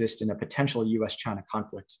tripwires that exist in a potential US-China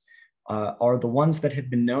conflict are the ones that have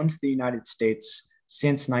been known to the United States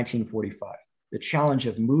since 1945. The challenge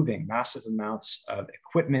of moving massive amounts of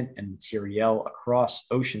equipment and materiel across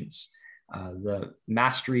oceans, the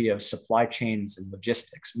mastery of supply chains and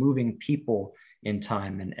logistics, moving people in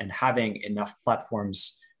time and having enough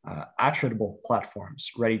platforms, attritable platforms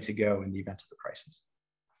ready to go in the event of a crisis.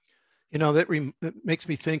 You know, that makes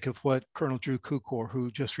me think of what Colonel Drew Kukor,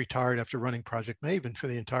 who just retired after running Project Maven for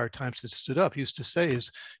the entire time since it stood up, used to say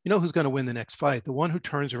is, you know who's going to win the next fight? The one who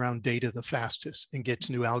turns around data the fastest and gets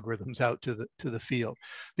new algorithms out to the field.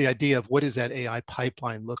 The idea of what does that AI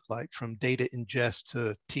pipeline look like from data ingest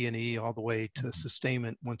to T&E all the way to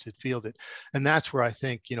sustainment once it's fielded. And that's where I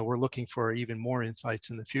think, you know, we're looking for even more insights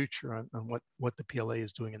in the future on what the PLA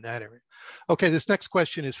is doing in that area. Okay, this next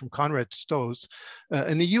question is from Conrad Stoes.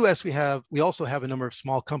 In the US, we have also have a number of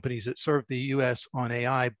small companies that serve the US on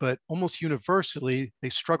AI, but almost universally, they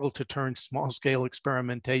struggle to turn small scale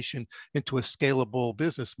experimentation into a scalable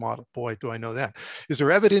business model. Boy, do I know that. Is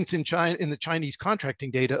there evidence in the Chinese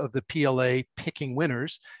contracting data of the PLA picking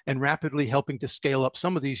winners and rapidly helping to scale up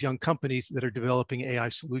some of these young companies that are developing AI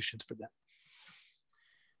solutions for them?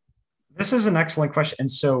 This is an excellent question.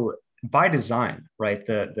 And so by design, right,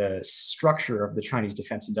 the structure of the Chinese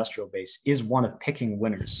defense industrial base is one of picking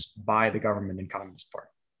winners by the government and Communist Party.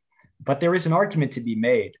 But there is an argument to be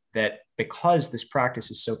made that because this practice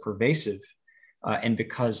is so pervasive and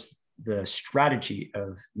because the strategy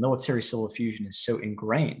of military civil fusion is so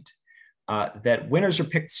ingrained, that winners are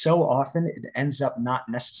picked so often, it ends up not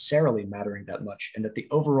necessarily mattering that much, and that the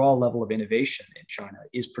overall level of innovation in China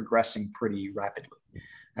is progressing pretty rapidly.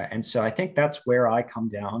 And so I think that's where I come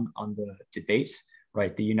down on the debate,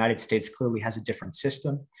 right? The United States clearly has a different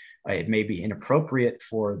system. It may be inappropriate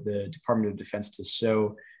for the Department of Defense to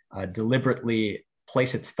so deliberately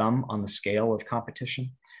place its thumb on the scale of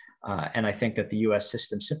competition. And I think that the US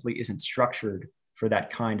system simply isn't structured for that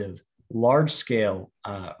kind of large scale,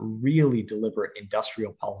 really deliberate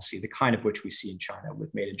industrial policy, the kind of which we see in China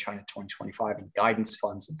with Made in China 2025 and guidance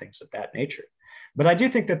funds and things of that nature. But I do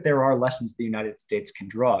think that there are lessons the United States can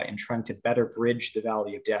draw in trying to better bridge the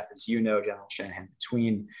valley of death, as you know, General Shanahan,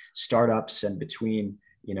 between startups and between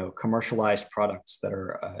commercialized products that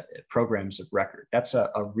are programs of record. That's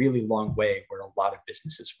a really long way where a lot of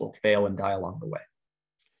businesses will fail and die along the way.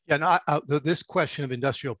 Yeah, no, this question of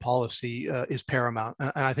industrial policy is paramount,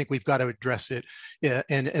 and I think we've got to address it. Yeah,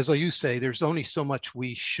 and as you say, there's only so much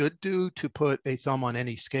we should do to put a thumb on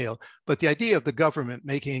any scale. But the idea of the government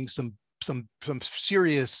making some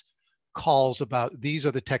serious calls about these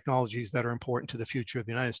are the technologies that are important to the future of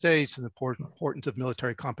the United States and the importance of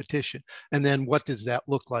military competition. And then what does that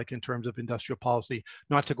look like in terms of industrial policy?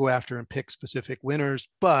 Not to go after and pick specific winners,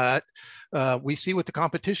 but we see what the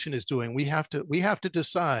competition is doing. We have to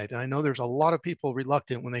decide. And I know there's a lot of people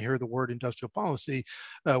reluctant when they hear the word industrial policy.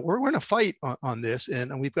 We're in a fight on this,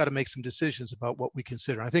 and we've got to make some decisions about what we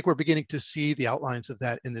consider. I think we're beginning to see the outlines of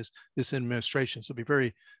that in this administration. So it'll be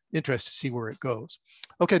very interested to see where it goes.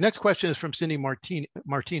 Okay, next question is from Cindy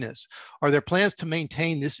Martinez. Are there plans to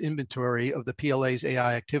maintain this inventory of the PLA's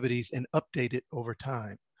AI activities and update it over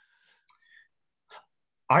time?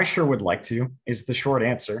 I sure would like to, is the short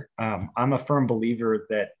answer. I'm a firm believer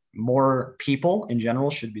that more people in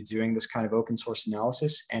general should be doing this kind of open source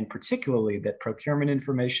analysis, and particularly that procurement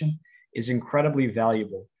information is incredibly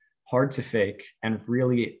valuable, hard to fake, and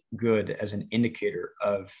really good as an indicator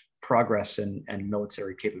of progress and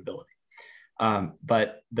military capability.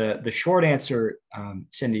 But the short answer,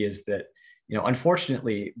 Cindy, is that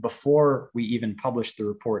unfortunately, before we even published the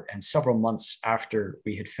report and several months after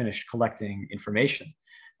we had finished collecting information,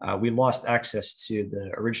 we lost access to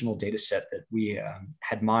the original data set that we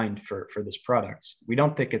had mined for this product. We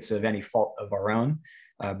don't think it's of any fault of our own,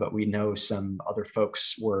 but we know some other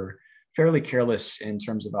folks were fairly careless in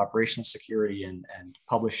terms of operational security and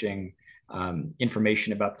publishing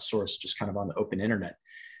information about the source just kind of on the open internet.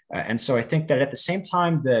 And so I think that at the same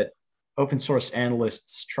time that open source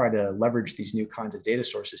analysts try to leverage these new kinds of data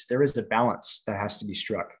sources, there is a balance that has to be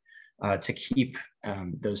struck to keep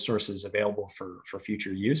those sources available for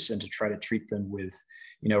future use and to try to treat them with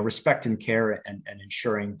respect and care and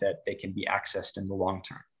ensuring that they can be accessed in the long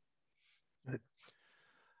term.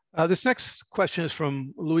 This next question is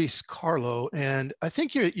from Luis Carlo, and I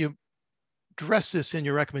think you address this in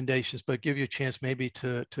your recommendations, but give you a chance maybe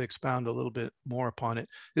to expound a little bit more upon it.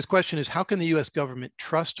 This question is, how can the US government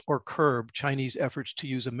trust or curb Chinese efforts to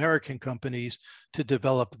use American companies to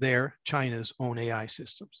develop China's own AI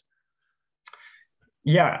systems?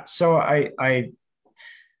 Yeah, so I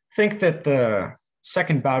think that the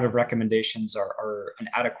second bout of recommendations are an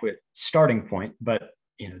adequate starting point, but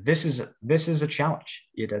this is a challenge.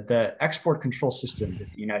 The export control system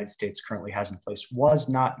that the United States currently has in place was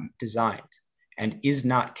not designed and is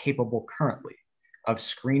not capable currently of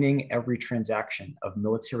screening every transaction of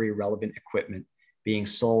military relevant equipment being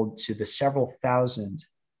sold to the several thousand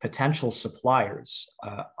potential suppliers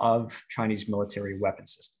of Chinese military weapon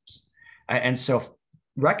systems. And so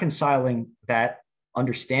reconciling that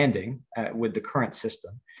understanding with the current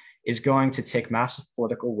system is going to take massive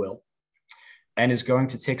political will and is going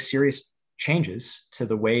to take serious changes to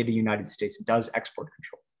the way the United States does export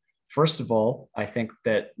control. First of all, I think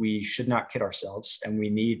that we should not kid ourselves, and we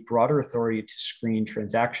need broader authority to screen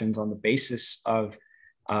transactions on the basis of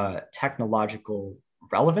technological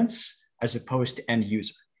relevance as opposed to end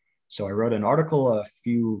user. So I wrote an article a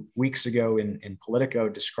few weeks ago in Politico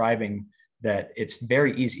describing that it's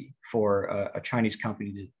very easy for a Chinese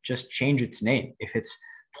company to just change its name if it's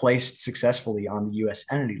placed successfully on the US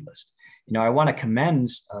entity list. I want to commend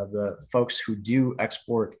the folks who do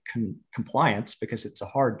export compliance because it's a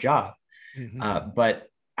hard job. But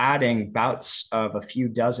adding bouts of a few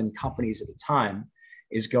dozen companies at a time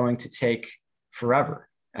is going to take forever.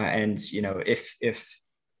 If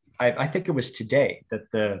I think it was today that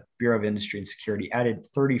the Bureau of Industry and Security added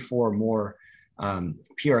 34 more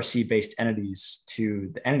PRC-based entities to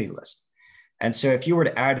the entity list. And so if you were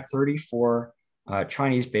to add 34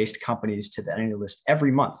 Chinese-based companies to the entity list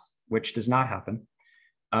every month, which does not happen,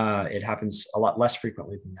 it happens a lot less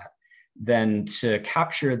frequently than that, then to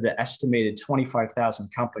capture the estimated 25,000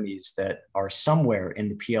 companies that are somewhere in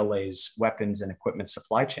the PLA's weapons and equipment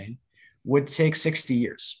supply chain would take 60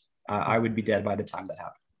 years. I would be dead by the time that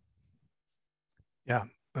happened.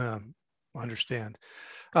 Yeah, understand.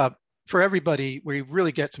 For everybody, we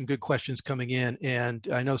really get some good questions coming in, and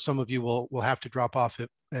I know some of you will have to drop off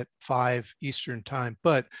at 5 Eastern time,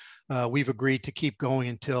 but we've agreed to keep going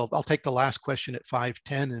until, I'll take the last question at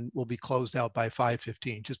 5:10 and we'll be closed out by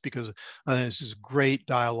 5:15, just because this is great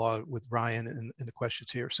dialogue with Ryan and the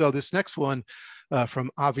questions here. So this next one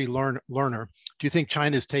from Avi Lerner, do you think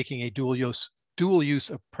China is taking a dual use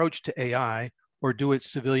approach to AI, or do its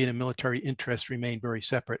civilian and military interests remain very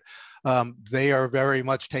separate? They are very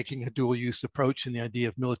much taking a dual use approach in the idea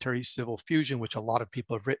of military civil fusion, which a lot of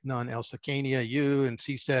people have written on, Elsa Kania, you and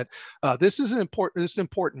CSET. This is an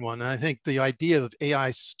important one. And I think the idea of AI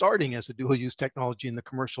starting as a dual use technology in the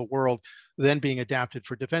commercial world, then being adapted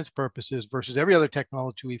for defense purposes versus every other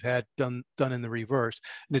technology we've had done in the reverse.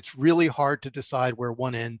 And it's really hard to decide where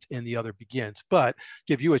one end and the other begins, but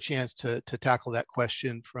give you a chance to tackle that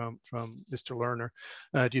question from Mr. Lerner.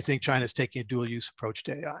 Do you think China is taking a dual use approach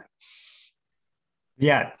to AI?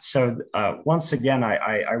 Yeah, so once again,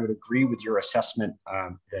 I would agree with your assessment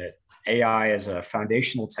that AI as a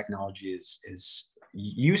foundational technology is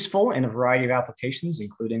useful in a variety of applications,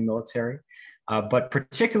 including military. But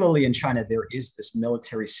particularly in China, there is this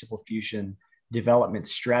military civil fusion development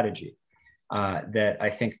strategy that I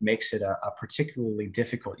think makes it a particularly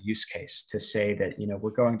difficult use case to say that, we're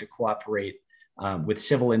going to cooperate with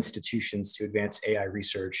civil institutions to advance AI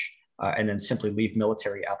research and then simply leave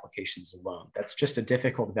military applications alone. That's just a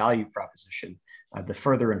difficult value proposition. The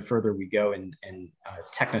further and further we go in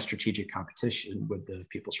techno-strategic competition with the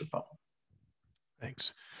People's Republic.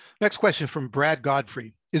 Thanks. Next question from Brad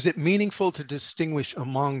Godfrey. Is it meaningful to distinguish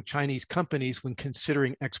among Chinese companies when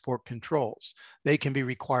considering export controls? They can be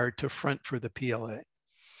required to front for the PLA.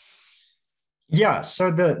 Yeah,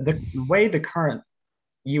 so the way the current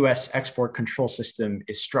US export control system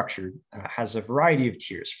is structured has a variety of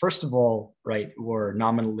tiers. First of all, right, we're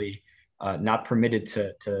nominally not permitted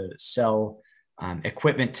to sell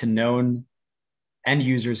equipment to known end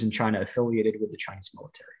users in China affiliated with the Chinese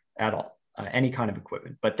military at all, any kind of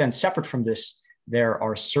equipment. But then separate from this, there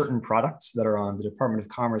are certain products that are on the Department of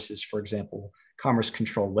Commerce's, for example, commerce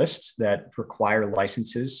control lists that require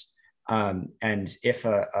licenses. And if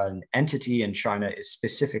an entity in China is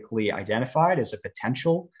specifically identified as a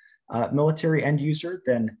potential military end user,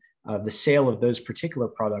 then the sale of those particular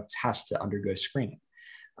products has to undergo screening.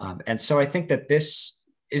 And so I think that this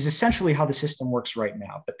is essentially how the system works right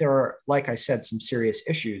now. But there are, like I said, some serious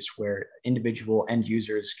issues where individual end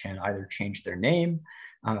users can either change their name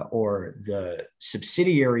or the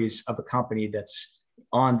subsidiaries of a company that's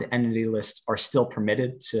on the entity list are still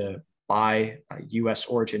permitted to buy US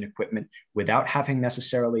origin equipment without having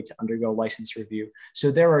necessarily to undergo license review.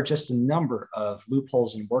 So there are just a number of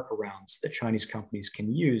loopholes and workarounds that Chinese companies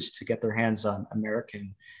can use to get their hands on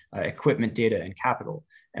American equipment, data, and capital.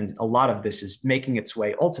 And a lot of this is making its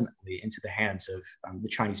way ultimately into the hands of the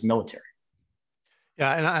Chinese military.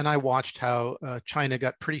 Yeah, and I watched how China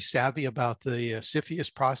got pretty savvy about the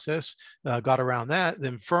CFIUS process, got around that.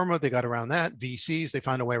 Then FIRMA, they got around that. VCs, they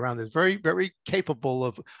found a way around this. Very, very capable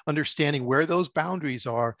of understanding where those boundaries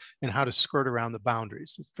are and how to skirt around the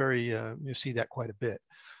boundaries. It's very, you see that quite a bit.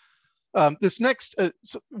 This next,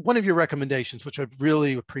 so one of your recommendations, which I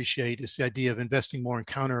really appreciate, is the idea of investing more in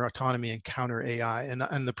counter autonomy and counter AI.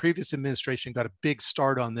 And the previous administration got a big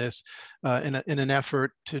start on this in an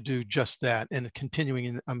effort to do just that. And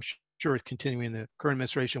continuing, I'm sure it's continuing in the current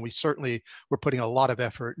administration. We certainly were putting a lot of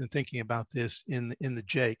effort in thinking about this in the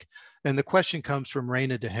JAIC. And the question comes from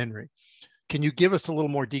Raina DeHenry. Can you give us a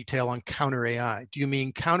little more detail on counter AI? Do you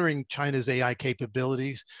mean countering China's AI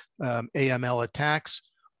capabilities, AML attacks,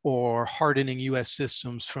 or hardening US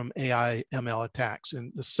systems from AI ML attacks?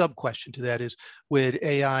 And the sub question to that is, would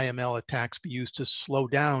AI ML attacks be used to slow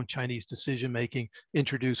down Chinese decision-making,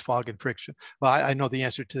 introduce fog and friction? Well, I know the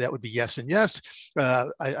answer to that would be yes and yes.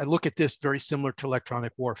 I look at this very similar to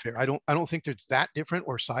electronic warfare. I don't think it's that different,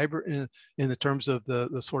 or cyber in the terms of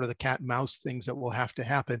the sort of the cat and mouse things that will have to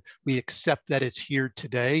happen. We accept that it's here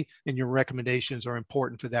today, and your recommendations are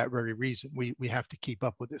important for that very reason. We have to keep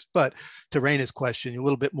up with this. But to Raina's question, a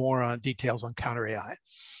little bit more on details on counter AI.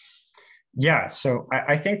 Yeah, so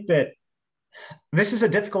I think that this is a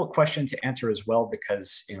difficult question to answer as well,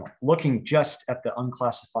 because looking just at the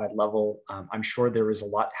unclassified level, I'm sure there is a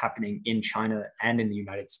lot happening in China and in the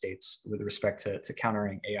United States with respect to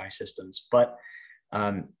countering AI systems. But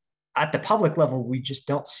at the public level, we just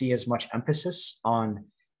don't see as much emphasis on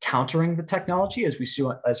countering the technology as we see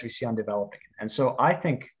on developing it. And so I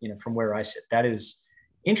think, from where I sit, that is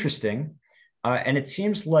interesting. And it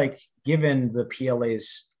seems like, given the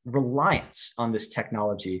PLA's reliance on this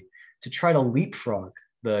technology to try to leapfrog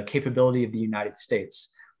the capability of the United States,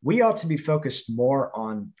 we ought to be focused more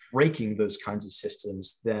on breaking those kinds of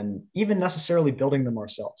systems than even necessarily building them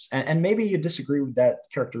ourselves. And maybe you disagree with that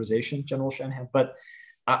characterization, General Shanahan, but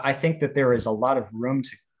I think that there is a lot of room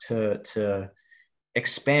to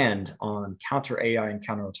expand on counter AI and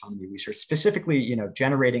counter autonomy research, specifically,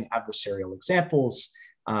 generating adversarial examples,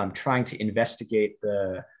 trying to investigate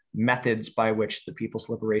the methods by which the People's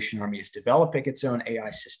Liberation Army is developing its own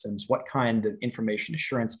AI systems, what kind of information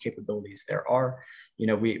assurance capabilities there are.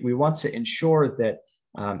 We want to ensure that,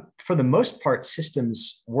 for the most part,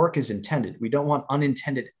 systems work as intended. We don't want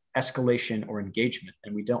unintended escalation or engagement,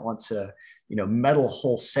 and we don't want to, meddle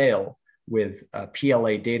wholesale with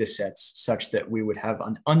PLA data sets such that we would have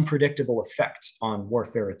an unpredictable effect on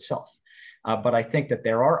warfare itself. But I think that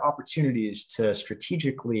there are opportunities to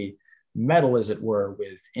strategically meddle, as it were,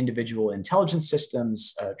 with individual intelligence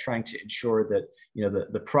systems, trying to ensure that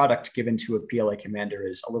the product given to a PLA commander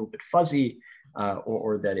is a little bit fuzzy,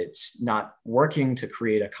 or that it's not working to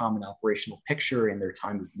create a common operational picture in their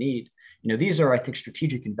time of need. These are, I think,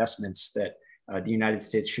 strategic investments that the United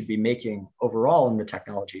States should be making overall in the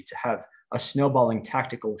technology to have a snowballing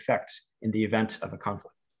tactical effect in the event of a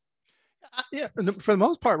conflict. Yeah, for the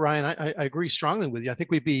most part, Ryan, I agree strongly with you. I think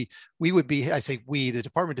the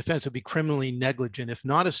Department of Defense would be criminally negligent if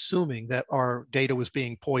not assuming that our data was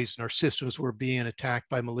being poisoned, our systems were being attacked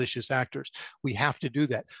by malicious actors. We have to do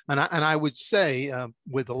that. And I would say,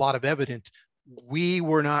 with a lot of evidence, we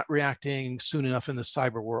were not reacting soon enough in the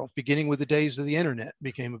cyber world. Beginning with the days of the internet,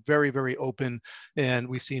 became very, very open, and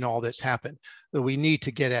we've seen all that's happened. But we need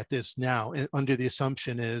to get at this now, under the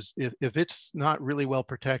assumption is, if it's not really well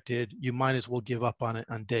protected, you might as well give up on it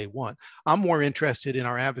on day one. I'm more interested in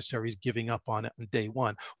our adversaries giving up on it on day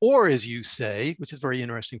one. Or, as you say, which is a very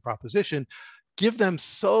interesting proposition, give them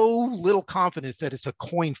so little confidence that it's a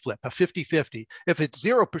coin flip, a 50-50. If it's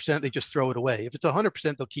 0%, they just throw it away. If it's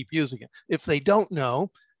 100%, they'll keep using it. If they don't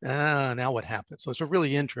know, now what happens? So it's a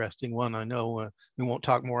really interesting one. I know we won't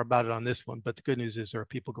talk more about it on this one, but the good news is there are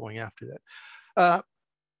people going after that.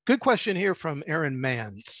 Good question here from Aaron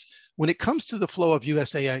Mans. When it comes to the flow of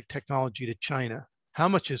US AI technology to China, how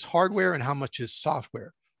much is hardware and how much is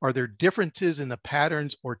software? Are there differences in the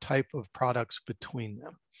patterns or type of products between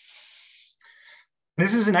them?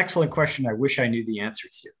 This is an excellent question. I wish I knew the answer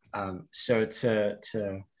to. So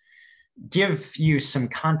to give you some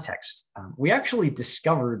context, we actually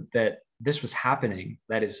discovered that this was happening.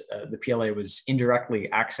 That is, the PLA was indirectly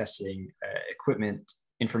accessing equipment,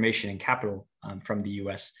 information, and capital from the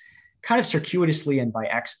US, kind of circuitously and by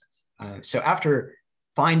accident. So after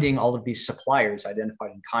finding all of these suppliers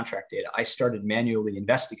identified in contract data, I started manually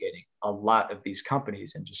investigating a lot of these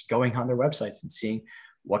companies and just going on their websites and seeing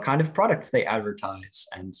what kind of products they advertise,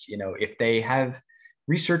 and if they have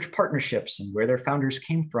research partnerships and where their founders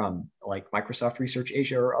came from, like Microsoft Research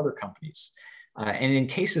Asia or other companies. And in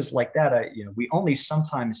cases like that, we only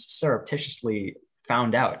sometimes surreptitiously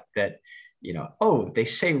found out that, they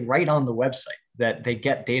say right on the website that they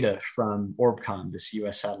get data from Orbcomm, this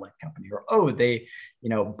US satellite company, or they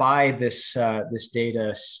buy this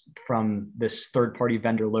data from this third-party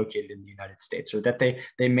vendor located in the United States, or that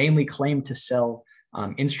they mainly claim to sell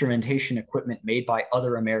instrumentation equipment made by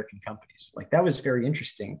other American companies. Like, that was very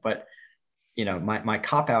interesting. But, my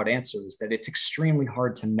cop-out answer is that it's extremely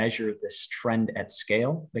hard to measure this trend at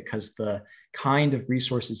scale, because the kind of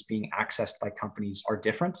resources being accessed by companies are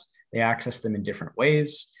different. They access them in different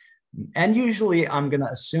ways. And usually I'm going to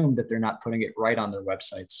assume that they're not putting it right on their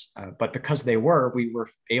websites. But because we were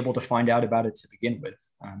able to find out about it to begin with,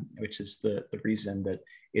 which is the reason that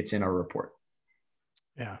it's in our report.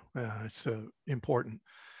 Yeah, it's important.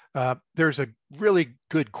 There's a really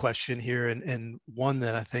good question here, and one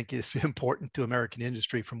that I think is important to American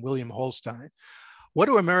industry from William Holstein. What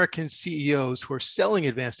do American CEOs who are selling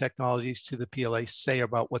advanced technologies to the PLA say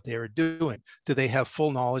about what they are doing? Do they have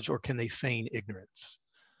full knowledge or can they feign ignorance?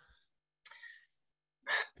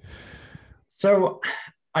 So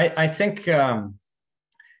I think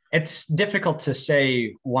it's difficult to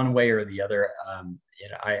say one way or the other.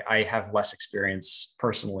 I have less experience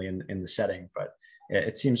personally in the setting, but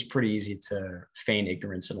it seems pretty easy to feign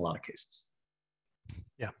ignorance in a lot of cases.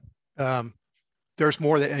 Yeah. There's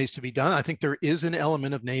more that needs to be done. I think there is an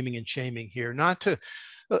element of naming and shaming here. Not to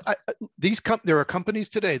there are companies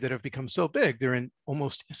today that have become so big, they're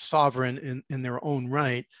almost sovereign in their own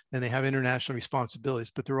right, and they have international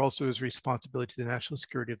responsibilities, but there also is responsibility to the national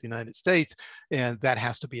security of the United States, and that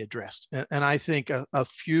has to be addressed. And I think a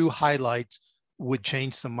few highlights would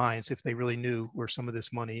change some minds if they really knew where some of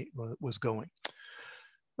this money was going.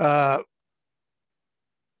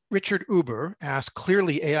 Richard Uber asked,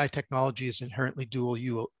 clearly AI technology is inherently dual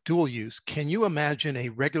use. Can you imagine a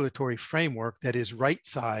regulatory framework that is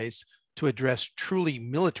right-sized to address truly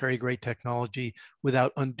military-grade technology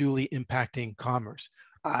without unduly impacting commerce?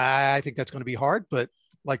 I think that's going to be hard, but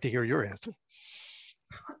I'd like to hear your answer.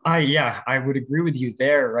 Yeah, I would agree with you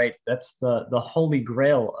there, right? That's the holy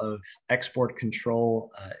grail of export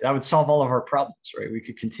control. That would solve all of our problems, right? We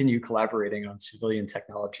could continue collaborating on civilian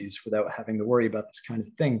technologies without having to worry about this kind of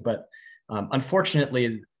thing. But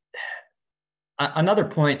unfortunately, another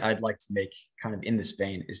point I'd like to make kind of in this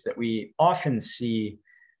vein is that we often see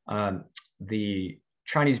the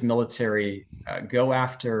Chinese military go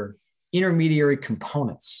after intermediary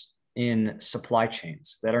components in supply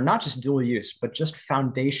chains that are not just dual use, but just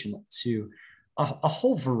foundational to a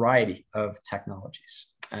whole variety of technologies.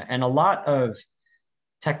 And a lot of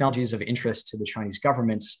technologies of interest to the Chinese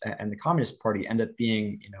government and the Communist Party end up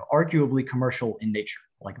being, arguably commercial in nature,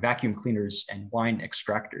 like vacuum cleaners and wine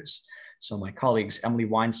extractors. So my colleagues, Emily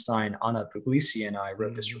Weinstein, Anna Puglisi, and I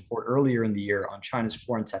wrote this report earlier in the year on China's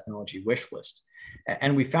foreign technology wish list.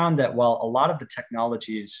 And we found that while a lot of the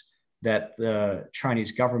technologies that the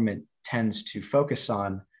Chinese government tends to focus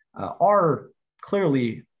on are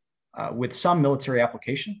clearly with some military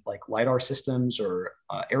application, like LiDAR systems or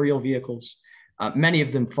aerial vehicles. Many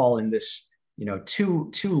of them fall in this, too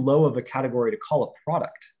low of a category to call a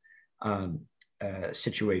product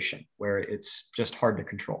situation where it's just hard to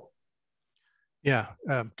control. Yeah,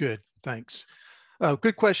 good, thanks.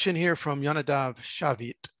 Good question here from Yanadav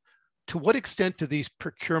Shavit. To what extent do these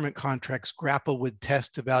procurement contracts grapple with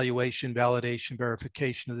test, evaluation, validation,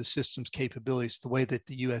 verification of the system's capabilities the way that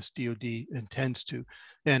the US DoD intends to?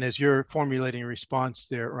 And as you're formulating a response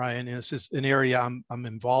there, Ryan, this is an area I'm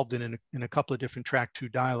involved in a couple of different Track 2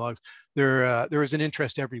 dialogues. There is an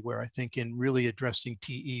interest everywhere, I think, in really addressing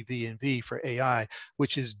TEV and V for AI,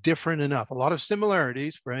 which is different enough. A lot of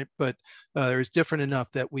similarities, right? But there's different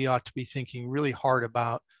enough that we ought to be thinking really hard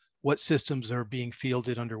about what systems are being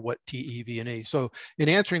fielded under what TEV and A. So in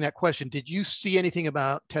answering that question, did you see anything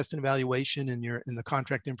about test and evaluation in the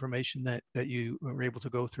contract information that you were able to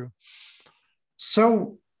go through?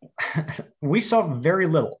 So we saw very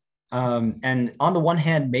little. And on the one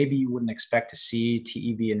hand, maybe you wouldn't expect to see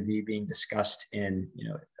TEV and V being discussed in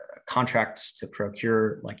contracts to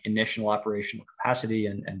procure like initial operational capacity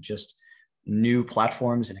and just new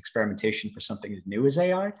platforms and experimentation for something as new as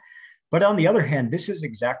AI. But on the other hand, this is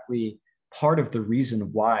exactly part of the reason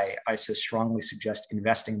why I so strongly suggest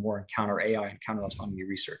investing more in counter AI and counter autonomy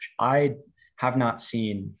research. I have not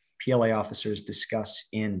seen PLA officers discuss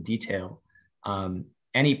in detail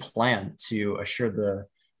any plan to assure the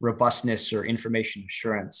robustness or information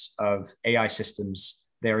assurance of AI systems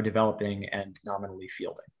they are developing and nominally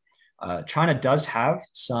fielding. China does have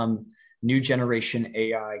some new generation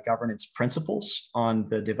AI governance principles on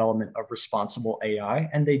the development of responsible AI,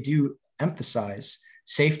 and they do emphasize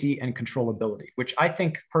safety and controllability, which I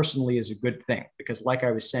think personally is a good thing, because like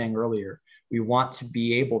I was saying earlier, we want to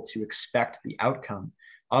be able to expect the outcome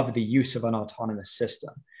of the use of an autonomous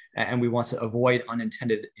system, and we want to avoid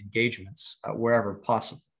unintended engagements wherever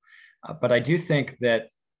possible. But I do think that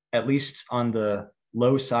at least on the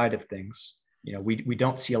low side of things, we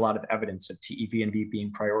don't see a lot of evidence of TEV and V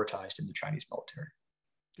being prioritized in the Chinese military.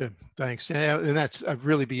 Good, thanks. Yeah, and I'd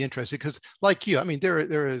really be interested because, like you, I mean,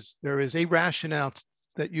 there is a rationale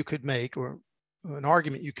that you could make, or an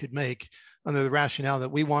argument you could make under the rationale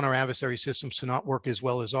that we want our adversary systems to not work as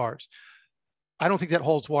well as ours. I don't think that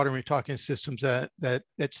holds water when you're talking systems that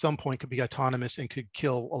at some point could be autonomous and could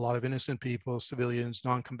kill a lot of innocent people, civilians,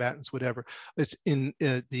 non-combatants, whatever. It's in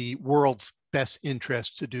the world's best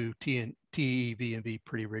interest to do TEV and V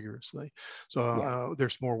pretty rigorously. So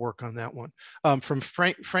there's more work on that one. From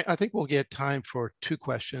Frank, I think we'll get time for 2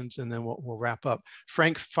 questions and then we'll wrap up.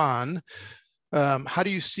 Frank Fan. How do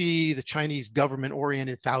you see the Chinese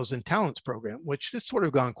government-oriented 1,000 Talents program, which has sort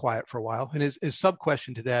of gone quiet for a while? And his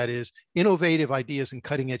sub-question to that is, innovative ideas and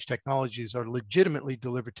cutting-edge technologies are legitimately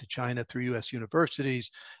delivered to China through U.S. universities,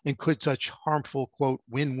 and could such harmful, quote,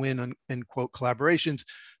 win-win, end quote, collaborations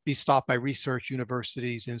be stopped by research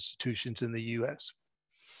universities, institutions in the U.S.?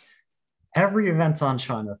 Every event on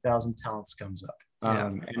China, 1,000 Talents comes up.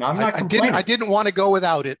 And I'm not complaining. I didn't want to go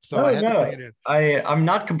without it, so I had to bring it in. I'm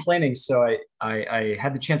not complaining. So I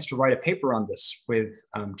had the chance to write a paper on this with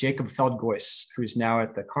Jacob Feldgois, who's now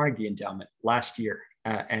at the Carnegie Endowment, last year.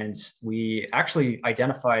 And we actually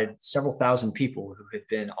identified several thousand people who had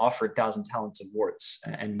been offered 1,000 Talents awards.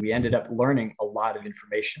 And we ended up learning a lot of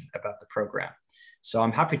information about the program. So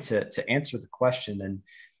I'm happy to answer the question. And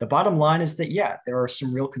the bottom line is that, yeah, there are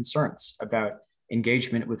some real concerns about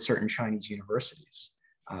engagement with certain Chinese universities.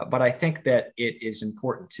 But I think that it is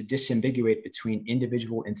important to disambiguate between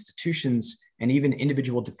individual institutions and even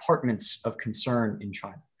individual departments of concern in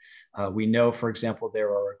China. We know, for example, there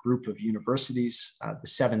are a group of universities, the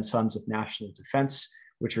 7 Sons of National Defense,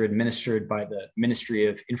 which are administered by the Ministry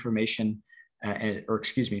of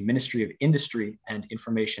Ministry of Industry and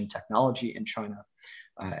Information Technology in China.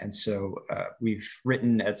 And so we've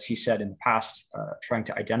written at CSET in the past, trying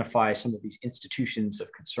to identify some of these institutions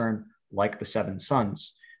of concern, like the 7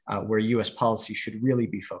 Sons, where US policy should really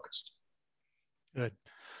be focused. Good.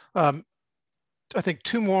 I think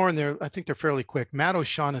 2 more, and I think they're fairly quick. Matt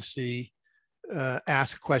O'Shaughnessy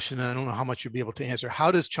asked a question, and I don't know how much you'll be able to answer.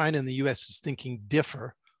 How does China and the US's thinking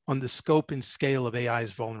differ on the scope and scale of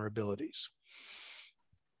AI's vulnerabilities?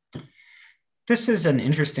 This is an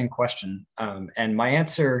interesting question, and my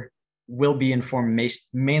answer will be informed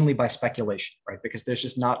mainly by speculation, right? Because there's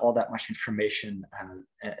just not all that much information,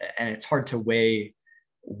 and it's hard to weigh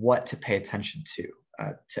what to pay attention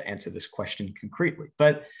to answer this question concretely.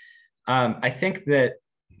 But I think that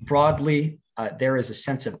broadly, there is a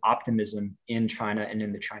sense of optimism in China and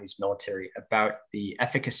in the Chinese military about the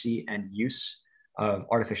efficacy and use of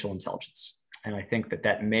artificial intelligence. And I think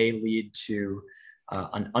that may lead to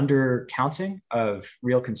an undercounting of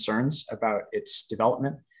real concerns about its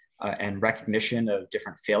development and recognition of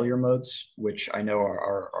different failure modes, which I know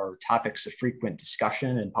are topics of frequent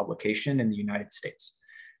discussion and publication in the United States.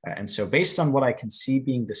 And so based on what I can see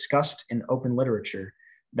being discussed in open literature,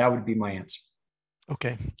 that would be my answer.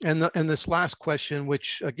 Okay, and this last question,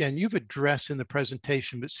 which again, you've addressed in the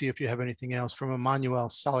presentation, but see if you have anything else, from Emmanuel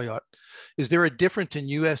Saliot. Is there a difference in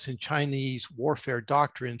US and Chinese warfare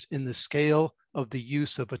doctrines in the scale of the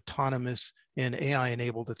use of autonomous and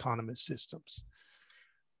AI-enabled autonomous systems?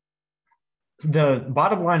 The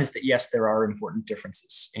bottom line is that yes, there are important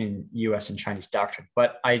differences in US and Chinese doctrine,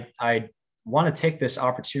 but I want to take this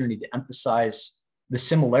opportunity to emphasize the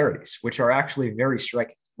similarities, which are actually very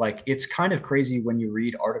striking. Like, it's kind of crazy when you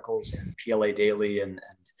read articles in PLA Daily and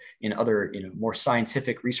in other, more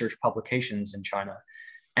scientific research publications in China,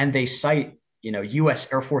 and they cite,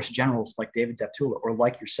 US Air Force generals like David Deptula or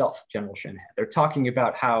like yourself, General Shanahan. They're talking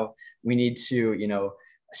about how we need to,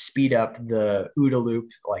 speed up the OODA loop,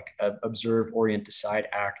 like Observe, Orient, Decide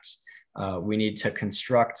Act. We need to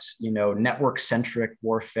construct, network-centric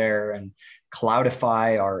warfare and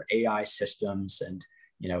cloudify our AI systems. And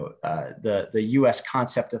the US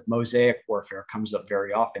concept of mosaic warfare comes up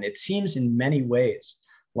very often. It seems in many ways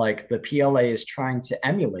like the PLA is trying to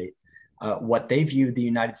emulate what they view the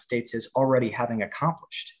United States as already having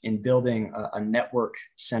accomplished in building a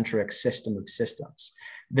network-centric system of systems.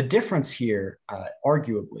 The difference here,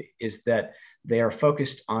 arguably, is that they are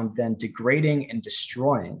focused on then degrading and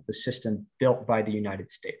destroying the system built by the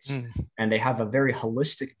United States. And they have a very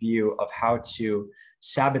holistic view of how to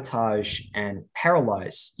sabotage and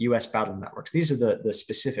paralyze US battle networks. These are the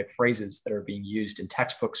specific phrases that are being used in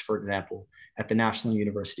textbooks, for example, at the National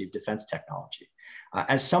University of Defense Technology.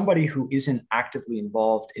 As somebody who isn't actively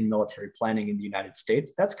involved in military planning in the United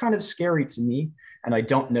States, that's kind of scary to me. And I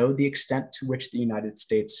don't know the extent to which the United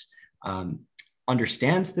States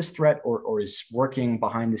understands this threat or is working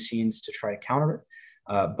behind the scenes to try to counter it.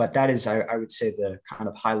 But that is, I would say, the kind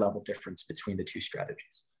of high-level difference between the two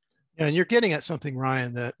strategies. And you're getting at something,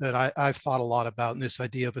 Ryan, that I've thought a lot about, in this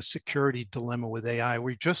idea of a security dilemma with AI.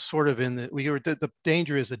 We're just sort of in the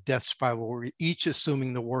danger is a death spiral where we're each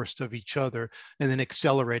assuming the worst of each other and then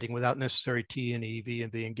accelerating without necessary T and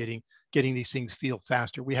EV and getting these things feel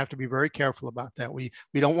faster. We have to be very careful about that. We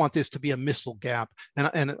don't want this to be a missile gap.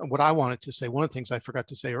 And what I wanted to say, one of the things I forgot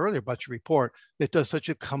to say earlier about your report, it does such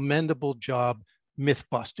a commendable job myth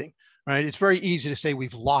busting. Right? It's very easy to say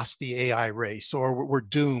we've lost the AI race or we're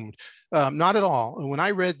doomed. Not at all. And when I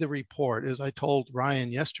read the report, as I told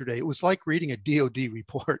Ryan yesterday, it was like reading a DoD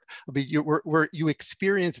report. I mean, you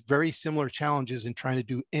experience very similar challenges in trying to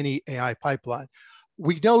do any AI pipeline.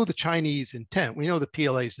 We know the Chinese intent. We know the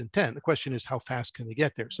PLA's intent. The question is, how fast can they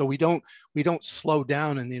get there? So we don't slow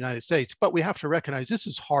down in the United States, but we have to recognize this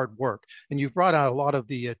is hard work. And you've brought out a lot of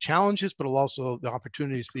the challenges, but also the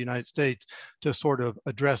opportunities for the United States to sort of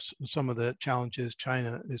address some of the challenges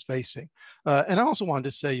China is facing. And I also wanted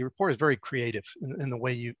to say your report is very creative in the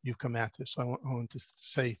way you've come at this. So I want to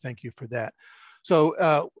say thank you for that.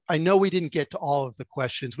 So I know we didn't get to all of the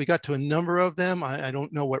questions. We got to a number of them. I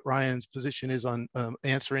don't know what Ryan's position is on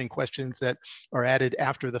answering questions that are added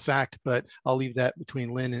after the fact, but I'll leave that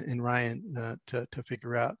between Lynn and Ryan to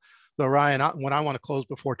figure out. So Ryan, what I want to close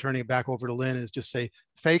before turning it back over to Lynn is just say,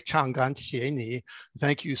 thank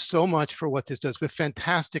you so much for what this does. It's a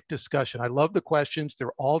fantastic discussion. I love the questions.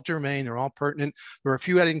 They're all germane. They're all pertinent. There were a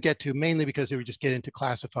few I didn't get to, mainly because they were just get into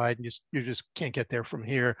classified and you just can't get there from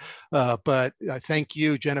here. But I thank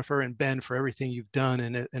you, Jennifer and Ben, for everything you've done.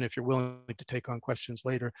 And if you're willing to take on questions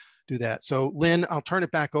later, do that. So Lynn, I'll turn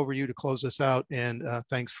it back over to you to close this out. And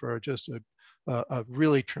thanks for just a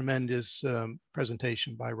really tremendous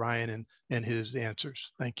presentation by Ryan and his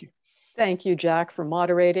answers. Thank you. Thank you, Jack, for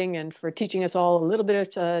moderating and for teaching us all a little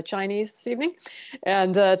bit of Chinese this evening.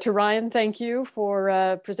 And to Ryan, thank you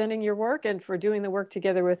for presenting your work and for doing the work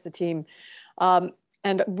together with the team. And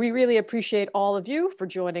we really appreciate all of you for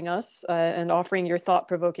joining us and offering your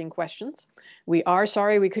thought-provoking questions. We are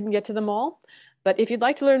sorry we couldn't get to them all, but if you'd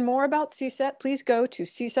like to learn more about CSET, please go to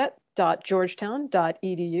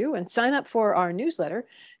cset.georgetown.edu and sign up for our newsletter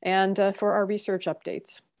and for our research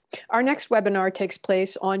updates. Our next webinar takes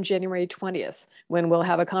place on January 20th, when we'll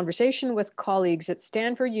have a conversation with colleagues at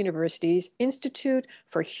Stanford University's Institute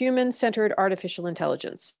for Human-Centered Artificial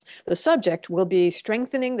Intelligence. The subject will be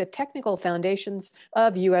strengthening the technical foundations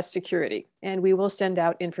of U.S. security, and we will send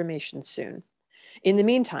out information soon. In the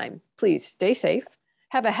meantime, please stay safe,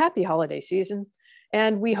 have a happy holiday season,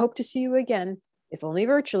 and we hope to see you again, if only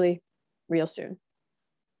virtually, real soon.